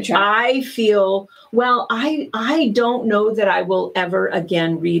 I feel, well, I don't know that I will ever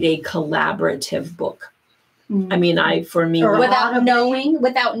again read a collaborative book. I mean, without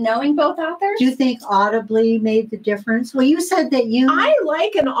knowing both authors. Do you think audibly made the difference? Well, you said that I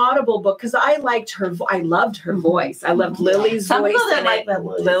like an audible book because I loved her voice. I loved Lily's voice.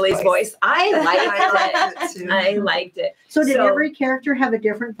 Lily's voice. I liked it. I liked it. So did every character have a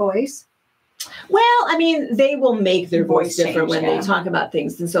different voice? Well, I mean, they will make their voice different when they talk about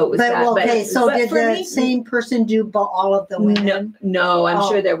things, and so it was did the same person do all of the women? No, I'm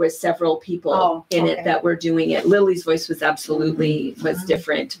sure there were several people in it that were doing it. Lily's voice was absolutely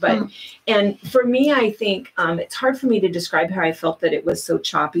different, but and for me, I think it's hard for me to describe how I felt that it was so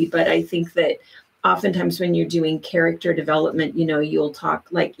choppy, but I think that oftentimes when you're doing character development, you'll talk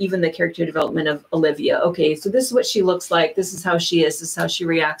like even the character development of Olivia. Okay, so this is what she looks like. This is how she is. This is how she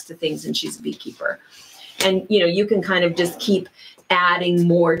reacts to things. And she's a beekeeper. And, you can kind of just keep adding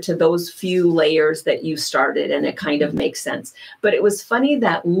more to those few layers that you started. And it kind of makes sense. But it was funny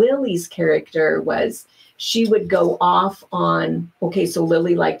that Lily's character she would go off on, okay, so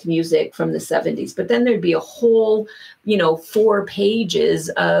Lily liked music from the 70s, but then there'd be a whole, 4 pages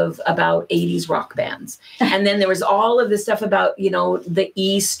about 80s rock bands. And then there was all of this stuff about, the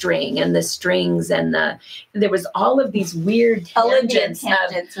E string and the strings and there was all of these weird tangents. Lily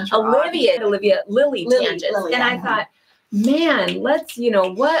tangents. And I thought, man, let's,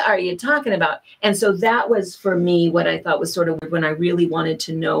 what are you talking about? And so that was for me what I thought was sort of when I really wanted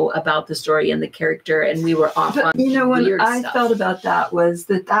to know about the story and the character, and we were off on what I stuff. felt about that was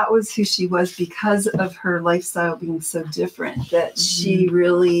who she was because of her lifestyle being so different, that she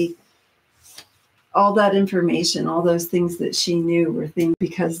really, all that information, all those things that she knew were things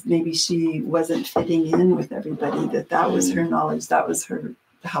because maybe she wasn't fitting in with everybody, that was her knowledge, that was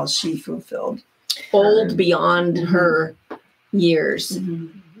how she fulfilled. Old beyond her years.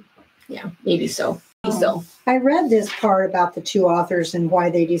 Yeah, maybe so. I read this part about the 2 authors and why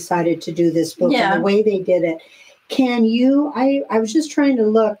they decided to do this book and the way they did it. Can you, I was just trying to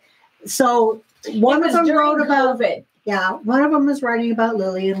look. So one of them wrote about COVID. Yeah, one of them was writing about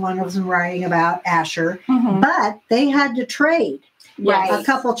Lily and one of them writing about Asher, but they had to trade. Yes. A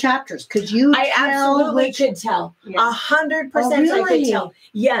couple chapters. Could you I absolutely could tell. 100% I could tell.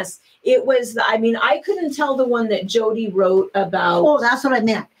 Yes. It was, I couldn't tell the one that Jodi wrote about. Oh, that's what I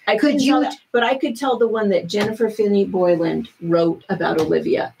meant. But I could tell the one that Jennifer Finney Boylan wrote about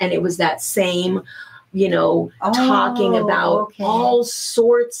Olivia. And it was that same, talking about all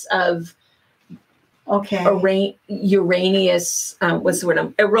sorts of erroneous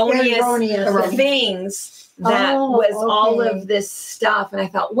things. That was all of this stuff. And I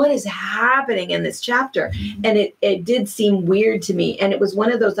thought, what is happening in this chapter? And it did seem weird to me. And it was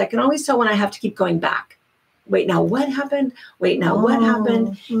one of those, I can always tell when I have to keep going back. Wait, now what happened? Wait, now what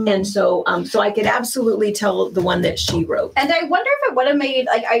happened? And so I could absolutely tell the one that she wrote. And I wonder if it would have made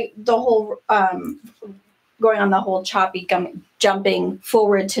the whole going on the whole choppy jumping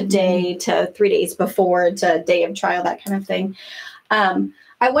forward to day to 3 days before to day of trial, that kind of thing.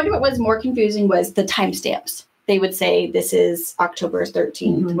 I wonder what was more confusing was the timestamps. They would say this is October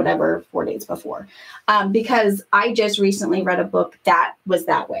 13th, whatever, 4 days before. Because I just recently read a book that was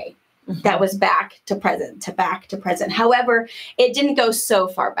that way. That was back to present, to back to present. However, it didn't go so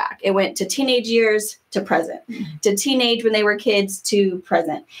far back. It went to teenage years to present, to teenage when they were kids to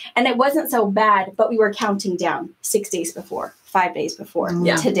present. And it wasn't so bad, but we were counting down 6 days before, 5 days before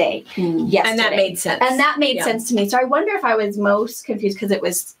Yeah. today. Yesterday. And that made sense. And that made sense to me. So I wonder if I was most confused because it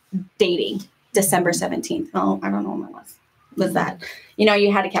was dating December 17th. Oh, I don't know when that was that. You know,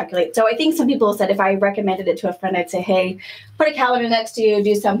 you had to calculate. So I think some people said if I recommended it to a friend, I'd say, hey, put a calendar next to you,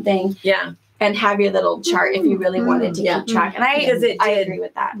 do something. Yeah. And have your little chart if you really wanted to keep track. And I agree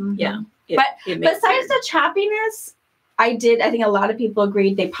with that. Yeah. But besides the choppiness, I think a lot of people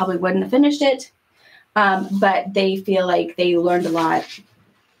agreed they probably wouldn't have finished it. But they feel like they learned a lot.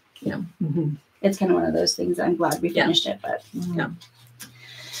 Yeah. It's kind of one of those things. I'm glad we finished it, but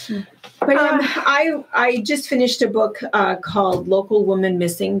But I just finished a book called Local Woman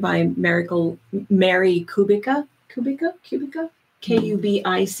Missing by Mary Kubica, Kubica,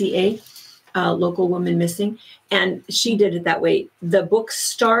 Local Woman Missing. And she did it that way. The book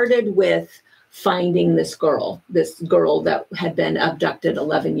started with finding this girl that had been abducted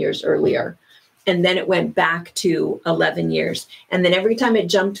 11 years earlier. And then it went back to 11 years. And then every time it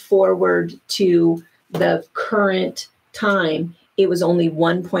jumped forward to the current time, it was only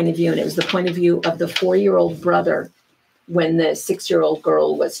one point of view. And it was the point of view of the 4-year-old brother when the 6-year-old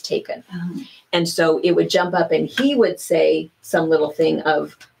girl was taken. And so it would jump up and he would say some little thing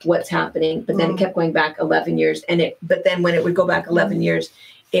of what's happening. But then it kept going back 11 years. But then when it would go back 11 years,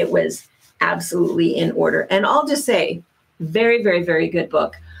 it was absolutely in order. And I'll just say, very, very, very good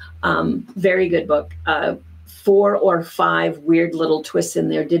book. Very good book. 4 or 5 weird little twists in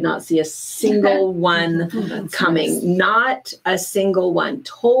there. Did not see a single one coming. Nice. Not a single one.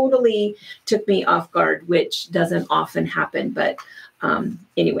 Totally took me off guard, which doesn't often happen. But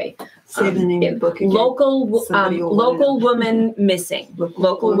anyway. Say the name of the book again. Local Woman Missing.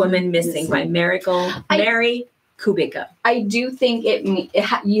 Local Woman Missing by Mary Kubica. I do think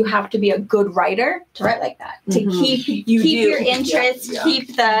you have to be a good writer to write like that, to keep your interest,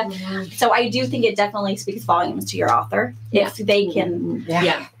 keep the. So I do think it definitely speaks volumes to your author if they can.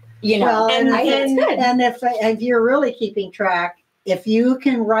 You know, well, and I think it's good. And if you're really keeping track, if you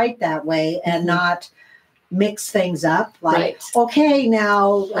can write that way and not mix things up, like okay,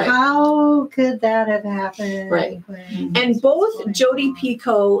 now how could that have happened? Right. And both Jodi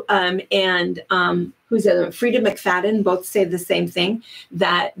Picoult and who's the other? Frida McFadden both say the same thing,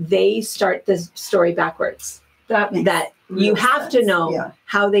 that they start the story backwards. That you have to know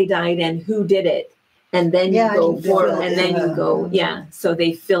how they died and who did it. And then you go forward and then you go, so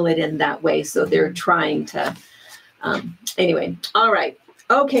they fill it in that way. So they're trying to, anyway. All right.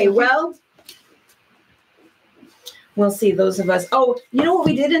 Okay. Well, we'll see those of us. Oh, you know what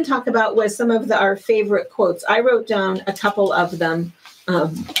we didn't talk about was some of our favorite quotes. I wrote down a couple of them.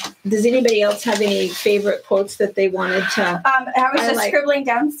 Does anybody else have any favorite quotes that they wanted to? I was just scribbling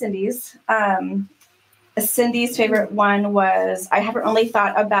down Cindy's. Cindy's favorite one was, I haven't really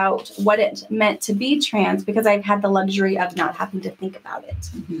thought about what it meant to be trans because I've had the luxury of not having to think about it.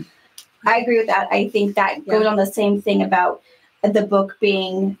 I agree with that. I think that goes on the same thing about the book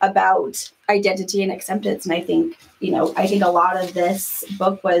being about identity and acceptance. And I think, a lot of this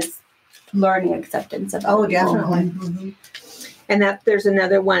book was learning acceptance of definitely. And that there's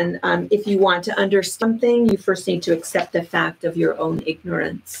another one. If you want to understand something, you first need to accept the fact of your own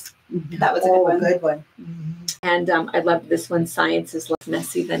ignorance. That was a good one. And I love this one. Science is less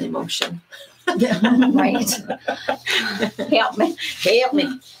messy than emotion. Right. Help me.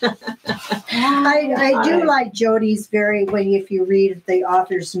 I do like Jodi's if you read the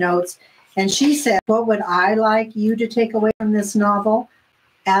author's notes. And she said, what would I like you to take away from this novel?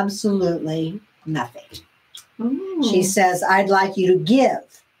 Absolutely nothing. She says, I'd like you to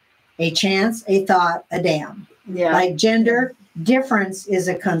give a chance, a thought, a damn. Like gender, difference is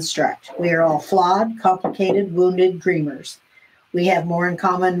a construct. We are all flawed, complicated, wounded dreamers. We have more in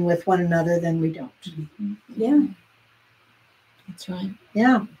common with one another than we don't. Yeah. That's right.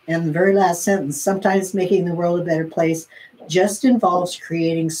 Yeah. And the very last sentence, sometimes making the world a better place just involves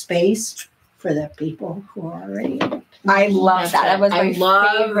creating space for the people who are already in it. I love that. That was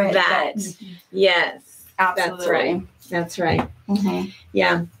my favorite. That. Yes. Absolutely. That's right.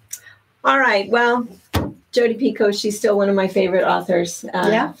 Yeah. All right. Well, Jodi Picoult, she's still one of my favorite authors.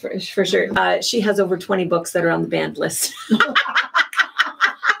 For sure. She has over 20 books that are on the banned list.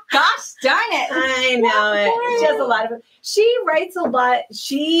 Gosh darn it. I know it. She has a lot of it. She writes a lot.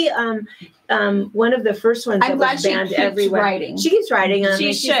 She, one of the first ones that was banned everywhere. Writing. She keeps writing on it.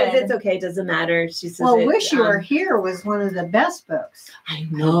 She says it's okay. It doesn't matter. She says, Wish You Were Here was one of the best books. I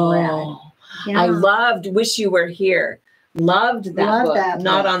know. I loved Wish You Were Here. Loved that book.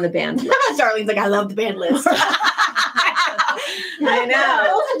 Not on the banned list. Darlene's like, I love the banned list. I know.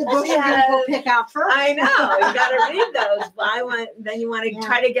 Those are the books you're going to go pick out first. I know. You got to read those. Then you want to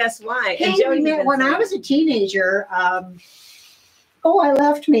try to guess why. Hey, when I was a teenager, Oh, I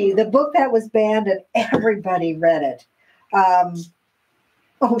left me the book that was banned and everybody read it.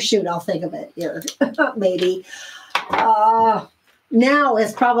 Oh shoot, I'll think of it here. Maybe. Now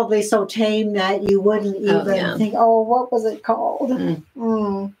it's probably so tame that you wouldn't even think, oh, what was it called?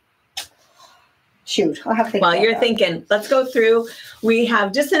 Shoot, I'll have to think. While you're thinking, let's go through. We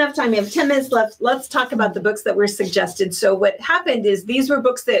have just enough time. We have 10 minutes left. Let's talk about the books that were suggested. So what happened is these were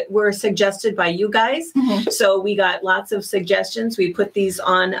books that were suggested by you guys. So we got lots of suggestions. We put these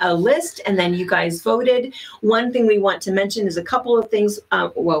on a list and then you guys voted. One thing we want to mention is a couple of things.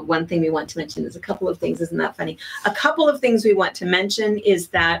 One thing we want to mention is a couple of things. Isn't that funny? A couple of things we want to mention is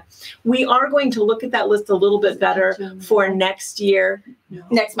that we are going to look at that list a little bit better for next year.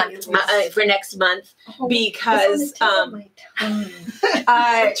 Next month. For next month, because Catcher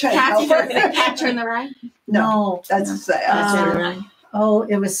in the Rye. No, that's oh,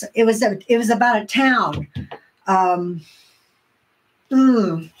 it was about a town. We're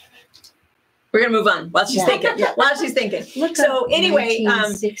gonna move on while she's thinking. While she's thinking. So anyway,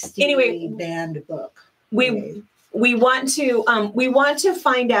 banned book. We want to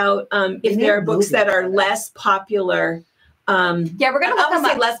find out if there are books that are less popular. We're gonna I would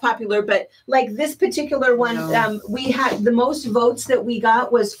say less popular, but like this particular one, we had the most votes that we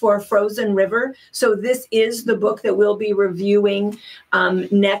got was for Frozen River. So this is the book that we'll be reviewing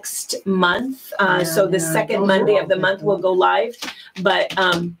next month. So the second Monday of the month will go live. But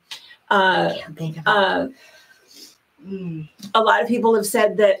a lot of people have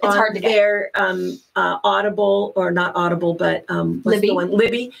said that it's hard to their Audible, or not Audible, but what's the one?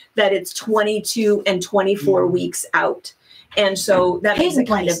 Libby, that it's 22 and 24 weeks out. And so that makes it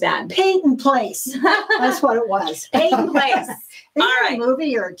kind of bad. Peyton Place. That's what it was. Peyton Place. All right. A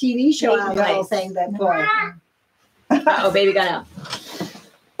movie or a TV show out of the whole thing, but boy. Oh, baby got out.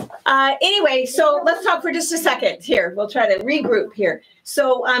 Anyway, so let's talk for just a second here. We'll try to regroup here.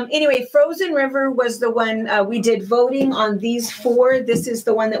 So anyway, Frozen River was the one we did voting on these 4. This is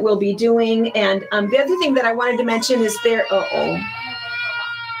the one that we'll be doing. And the other thing that I wanted to mention is there. I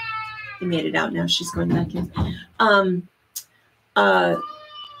made it out now. She's going back in.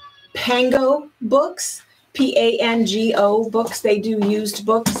 Pango books, Pango books. They do used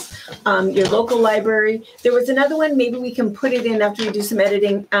books. Your local library. There was another one. Maybe we can put it in after we do some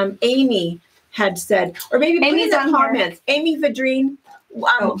editing. Amy had said, or maybe put in the comments. Amy Vadrine.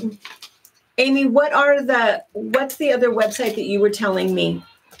 Amy, what's the other website that you were telling me?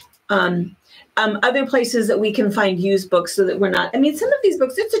 Other places that we can find used books so that we're not, some of these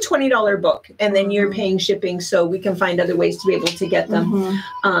books, it's a $20 book and then you're paying shipping. So we can find other ways to be able to get them. You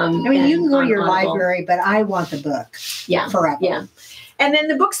can go to your library, but I want the book. Forever. Yeah. And then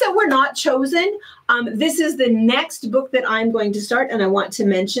the books that were not chosen, this is the next book that I'm going to start. And I want to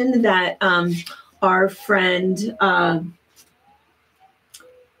mention that our friend,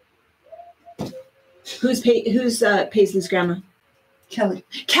 who's Paisley's grandma? Kelly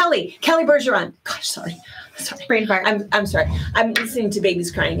Bergeron. Gosh, sorry. Brain fart. I'm sorry. I'm listening to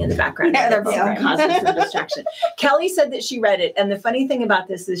babies crying in the background. Yeah, they're both causing some distraction. Kelly said that she read it, and the funny thing about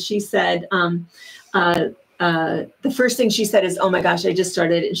this is she said the first thing she said is, "Oh my gosh, I just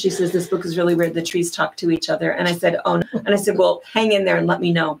started." And she says this book is really weird. The trees talk to each other. And I said, "Oh no." And I said, "Well, hang in there and let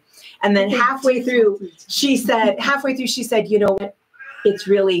me know." And then halfway through, she said, "You know what? It's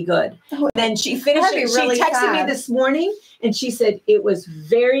really good." Then she finished it. She texted me this morning and she said it was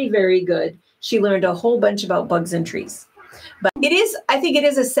very, very good. She learned a whole bunch about bugs and trees. But I think it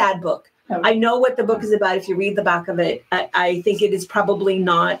is a sad book. I know what the book is about. If you read the back of it, I think it is probably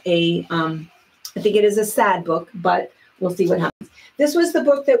not I think it is a sad book, but we'll see what happens. This was the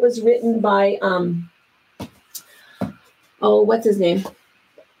book that was written by, what's his name?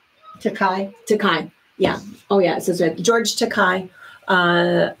 Takei. Yeah. Oh yeah, it says right. George Takei.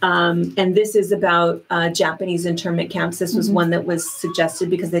 And this is about Japanese internment camps. This was one that was suggested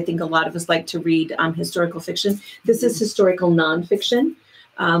because I think a lot of us like to read historical fiction. This is historical nonfiction.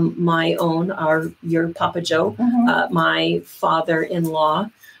 My own, your Papa Joe, my father-in-law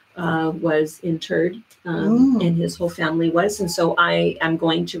was interred, and his whole family was. And so I am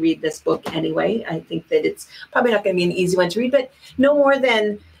going to read this book anyway. I think that it's probably not going to be an easy one to read, but no more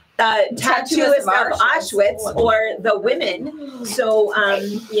than Tattoos of Auschwitz or The Women. So,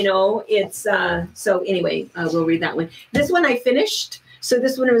 it's, so anyway, we'll read that one. This one I finished. So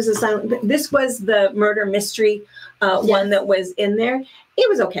this one was this was the murder mystery one that was in there. It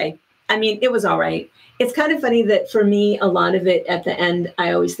was okay. It was all right. It's kind of funny that for me, a lot of it at the end,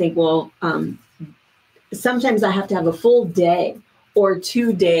 I always think, well, sometimes I have to have a full day or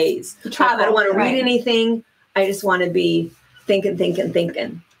 2 days. I don't want to read anything. I just want to be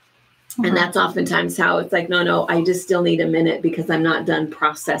thinking. And that's oftentimes how it's like, no, I just still need a minute because I'm not done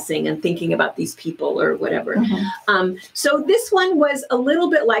processing and thinking about these people or whatever. So this one was a little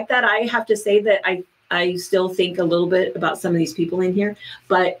bit like that. I have to say that I still think a little bit about some of these people in here,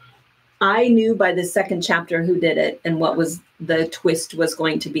 but I knew by the second chapter who did it and what was the twist was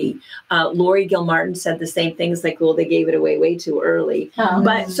going to be. Lori Gilmartin said the same things, like, well, they gave it away way too early.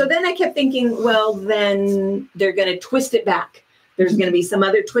 But so then I kept thinking, well, then they're going to twist it back. There's going to be some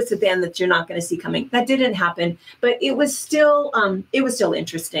other twist at the end that you're not going to see coming. That didn't happen, but it was still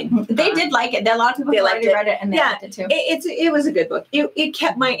interesting. They did like it. A lot of people already read it and they liked it too. It was a good book. It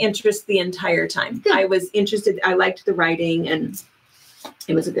kept my interest the entire time. Good. I was interested. I liked the writing and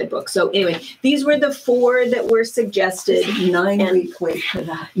it was a good book. So anyway, these were the 4 that were suggested. 9-week wait for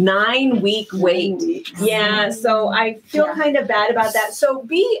that. 9-week wait. 9 weeks. Yeah. So I feel kind of bad about that. So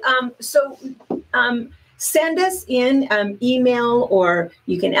send us in email, or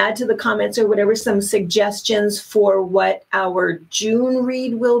you can add to the comments or whatever, some suggestions for what our June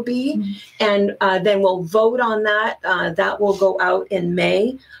read will be. And then we'll vote on that. That will go out in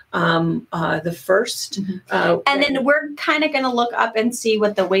May, the 1st. And then we're kind of going to look up and see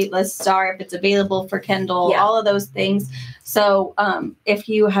what the wait lists are, if it's available for Kindle, all of those things. So if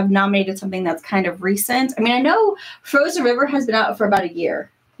you have nominated something that's kind of recent, I mean, I know Frozen River has been out for about a year.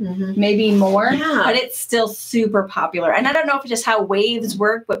 Maybe more, but it's still super popular. And I don't know if it's just how waves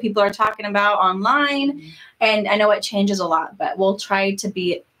work, what people are talking about online. And I know it changes a lot, but we'll try to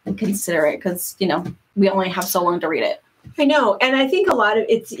be considerate because, we only have so long to read it. I know. And I think a lot of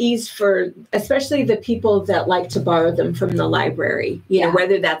it's ease for, especially the people that like to borrow them from the library, you know,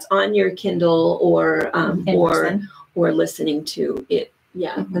 whether that's on your Kindle or listening to it.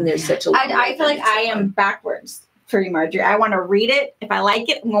 Yeah. And there's such a I feel like I am backwards for you, Marjorie. I want to read it. If I like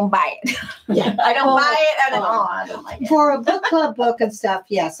it, I'm going to buy it. Yeah. I don't buy it and I don't like it. For a book club book and stuff,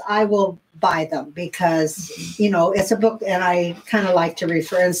 yes, I will buy them because, it's a book and I kind of like to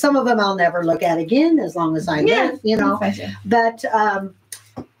refer. And some of them I'll never look at again as long as I live, But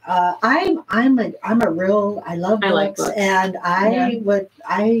I love books, and I don't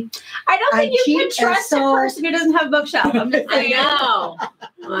think you can trust a person who doesn't have a bookshelf. I'm just saying. I know.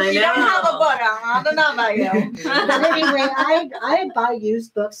 You don't have a book. I don't know about you. But anyway, I buy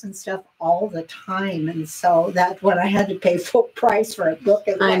used books and stuff all the time, and so that when I had to pay full price for a book,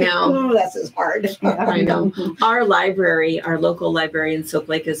 I know this is hard. I know. Our library, our local library in Silk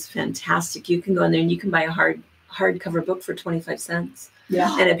Lake, is fantastic. You can go in there and you can buy a hardcover book for 25 cents.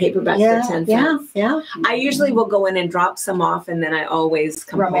 Yeah. And a paperback for 10 cents. Yeah. I usually will go in and drop some off, and then I always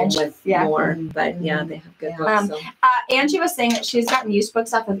come home with more. But they have good books. So. Angie was saying that she's gotten used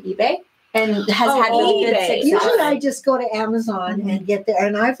books off of eBay and has had really good success. Usually I just go to Amazon and get there,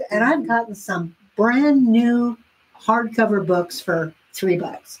 and I've gotten some brand new hardcover books for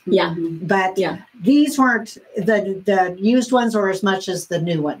 $3. Yeah. But these weren't the used ones or as much as the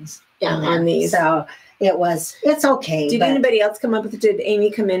new ones. Yeah, on these. So it's okay. Did anybody else come up with it? Did Amy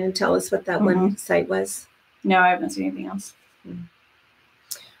come in and tell us what that one site was? No, I haven't seen anything else.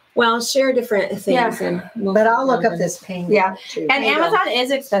 Well, share different things. Yeah. But I'll look up this painting. Yeah. Too. And Amazon is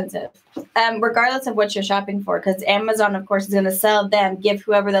expensive, regardless of what you're shopping for, because Amazon, of course, is going to sell them, give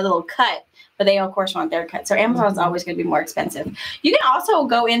whoever the little cut, but they, of course, want their cut. So Amazon's always going to be more expensive. You can also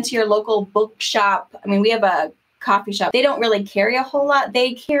go into your local bookshop. I mean, we have a coffee shop. They don't really carry a whole lot.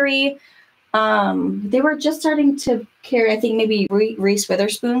 They carry... they were just starting to carry, I think, maybe Reese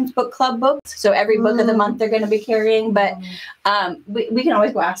Witherspoon's book club books. So every book of the month they're going to be carrying. But we can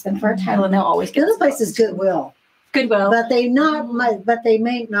always go ask them for a title, and they'll always get. The other place is Goodwill. But they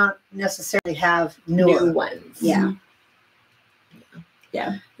may not necessarily have new ones. Yeah.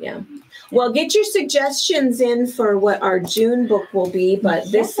 Yeah. Well, get your suggestions in for what our June book will be, but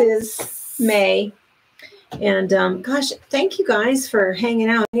this is May. And gosh, thank you guys for hanging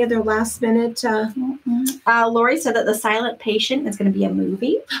out. Any other last minute? Lori said that The Silent Patient is going to be a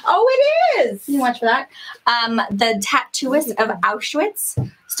movie. Oh, it is. You can watch for that. The Tattooist of Auschwitz,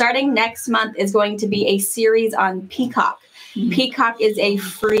 starting next month, is going to be a series on Picoult. Picoult is a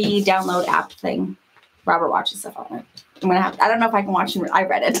free download app thing. Robert watches stuff on it. I don't know if I can watch it. I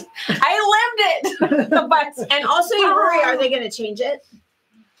read it. I lived it. But and also, you worry, are they going to change it?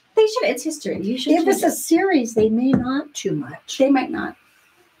 They should. It's history. You should. If it's a series, they may not too much. They might not.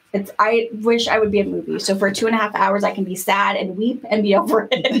 I wish I would be a movie. So for 2.5 hours, I can be sad and weep and be over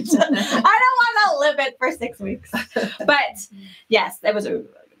it. I don't want to live it for 6 weeks. But yes, that was a really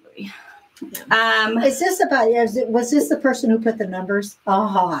good movie. Is this about? Was this the person who put the numbers?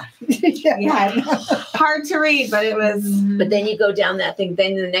 Yeah. Hard to read, but it was. But then you go down that thing.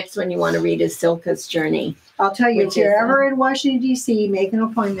 Then the next one you want to read is Silka's Journey. I'll tell you, if you're ever in Washington, D.C., make an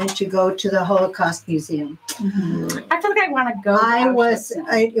appointment to go to the Holocaust Museum. I feel like I want to go.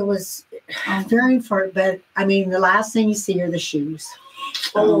 It was very important, but I mean, the last thing you see are the shoes.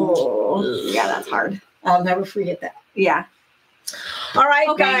 Oh, yeah, that's hard. I'll never forget that. Yeah. All right,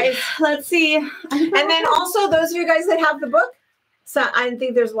 Okay, guys. let's see. And then also those of you guys that have the book. So I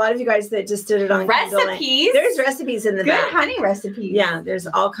think there's a lot of you guys that just did it on Kindle. Recipes. There's recipes in the Good back. honey recipes. Yeah, there's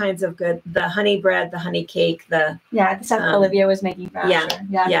all kinds of good. The honey bread, the honey cake, the the stuff Olivia was making for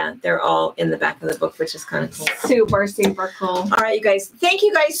yeah, they're all in the back of the book, which is kind of cool. Super, super cool. All right, you guys. Thank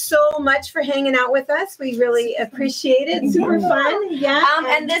you guys so much for hanging out with us. We really appreciate it. Super fun. Yeah.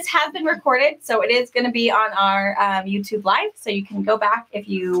 And this has been recorded, so it is going to be on our YouTube Live. So you can go back if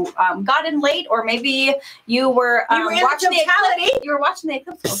you got in late, or maybe you were watching the eclipse. You were watching the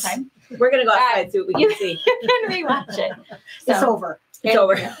eclipse full time. We're gonna go outside and see what we can see. You can rewatch it. So, It's over. It's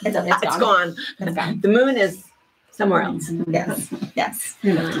over. It's gone. It's gone. The moon is somewhere else. Yes.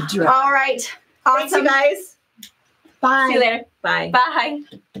 All right. Thanks, you guys. Bye. See you later. Bye. Bye.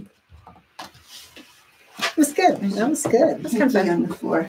 It was good. That was good. It's on the floor.